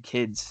hungry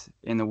kids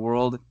in the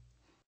world.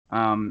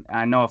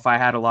 I know if I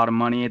had a lot of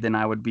money, then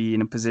I would be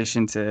in a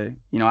position to,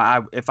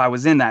 if I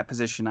was in that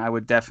position, I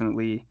would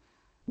definitely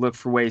look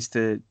for ways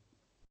to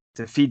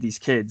feed these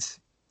kids.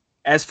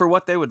 As for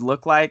what they would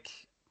look like,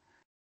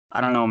 I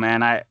don't know,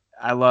 man.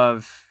 I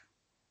love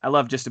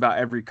just about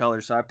every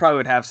color, so I probably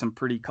would have some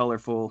pretty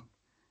colorful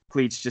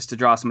cleats just to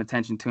draw some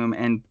attention to them.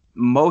 And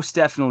most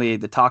definitely,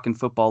 the Talkin'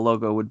 Football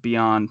logo would be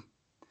on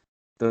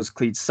those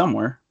cleats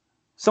somewhere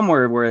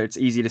where it's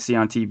easy to see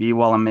on TV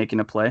while I'm making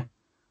a play.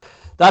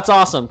 That's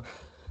awesome.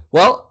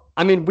 Well,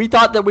 I mean, we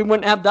thought that we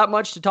wouldn't have that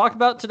much to talk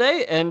about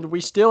today, and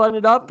we still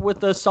ended up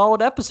with a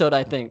solid episode,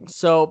 I think.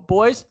 So,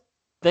 boys,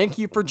 thank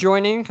you for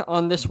joining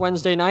on this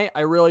Wednesday night.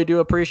 I really do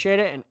appreciate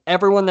it. And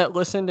everyone that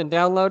listened and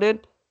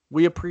downloaded,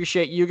 we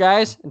appreciate you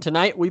guys. And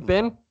tonight we've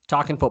been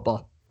talking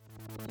football.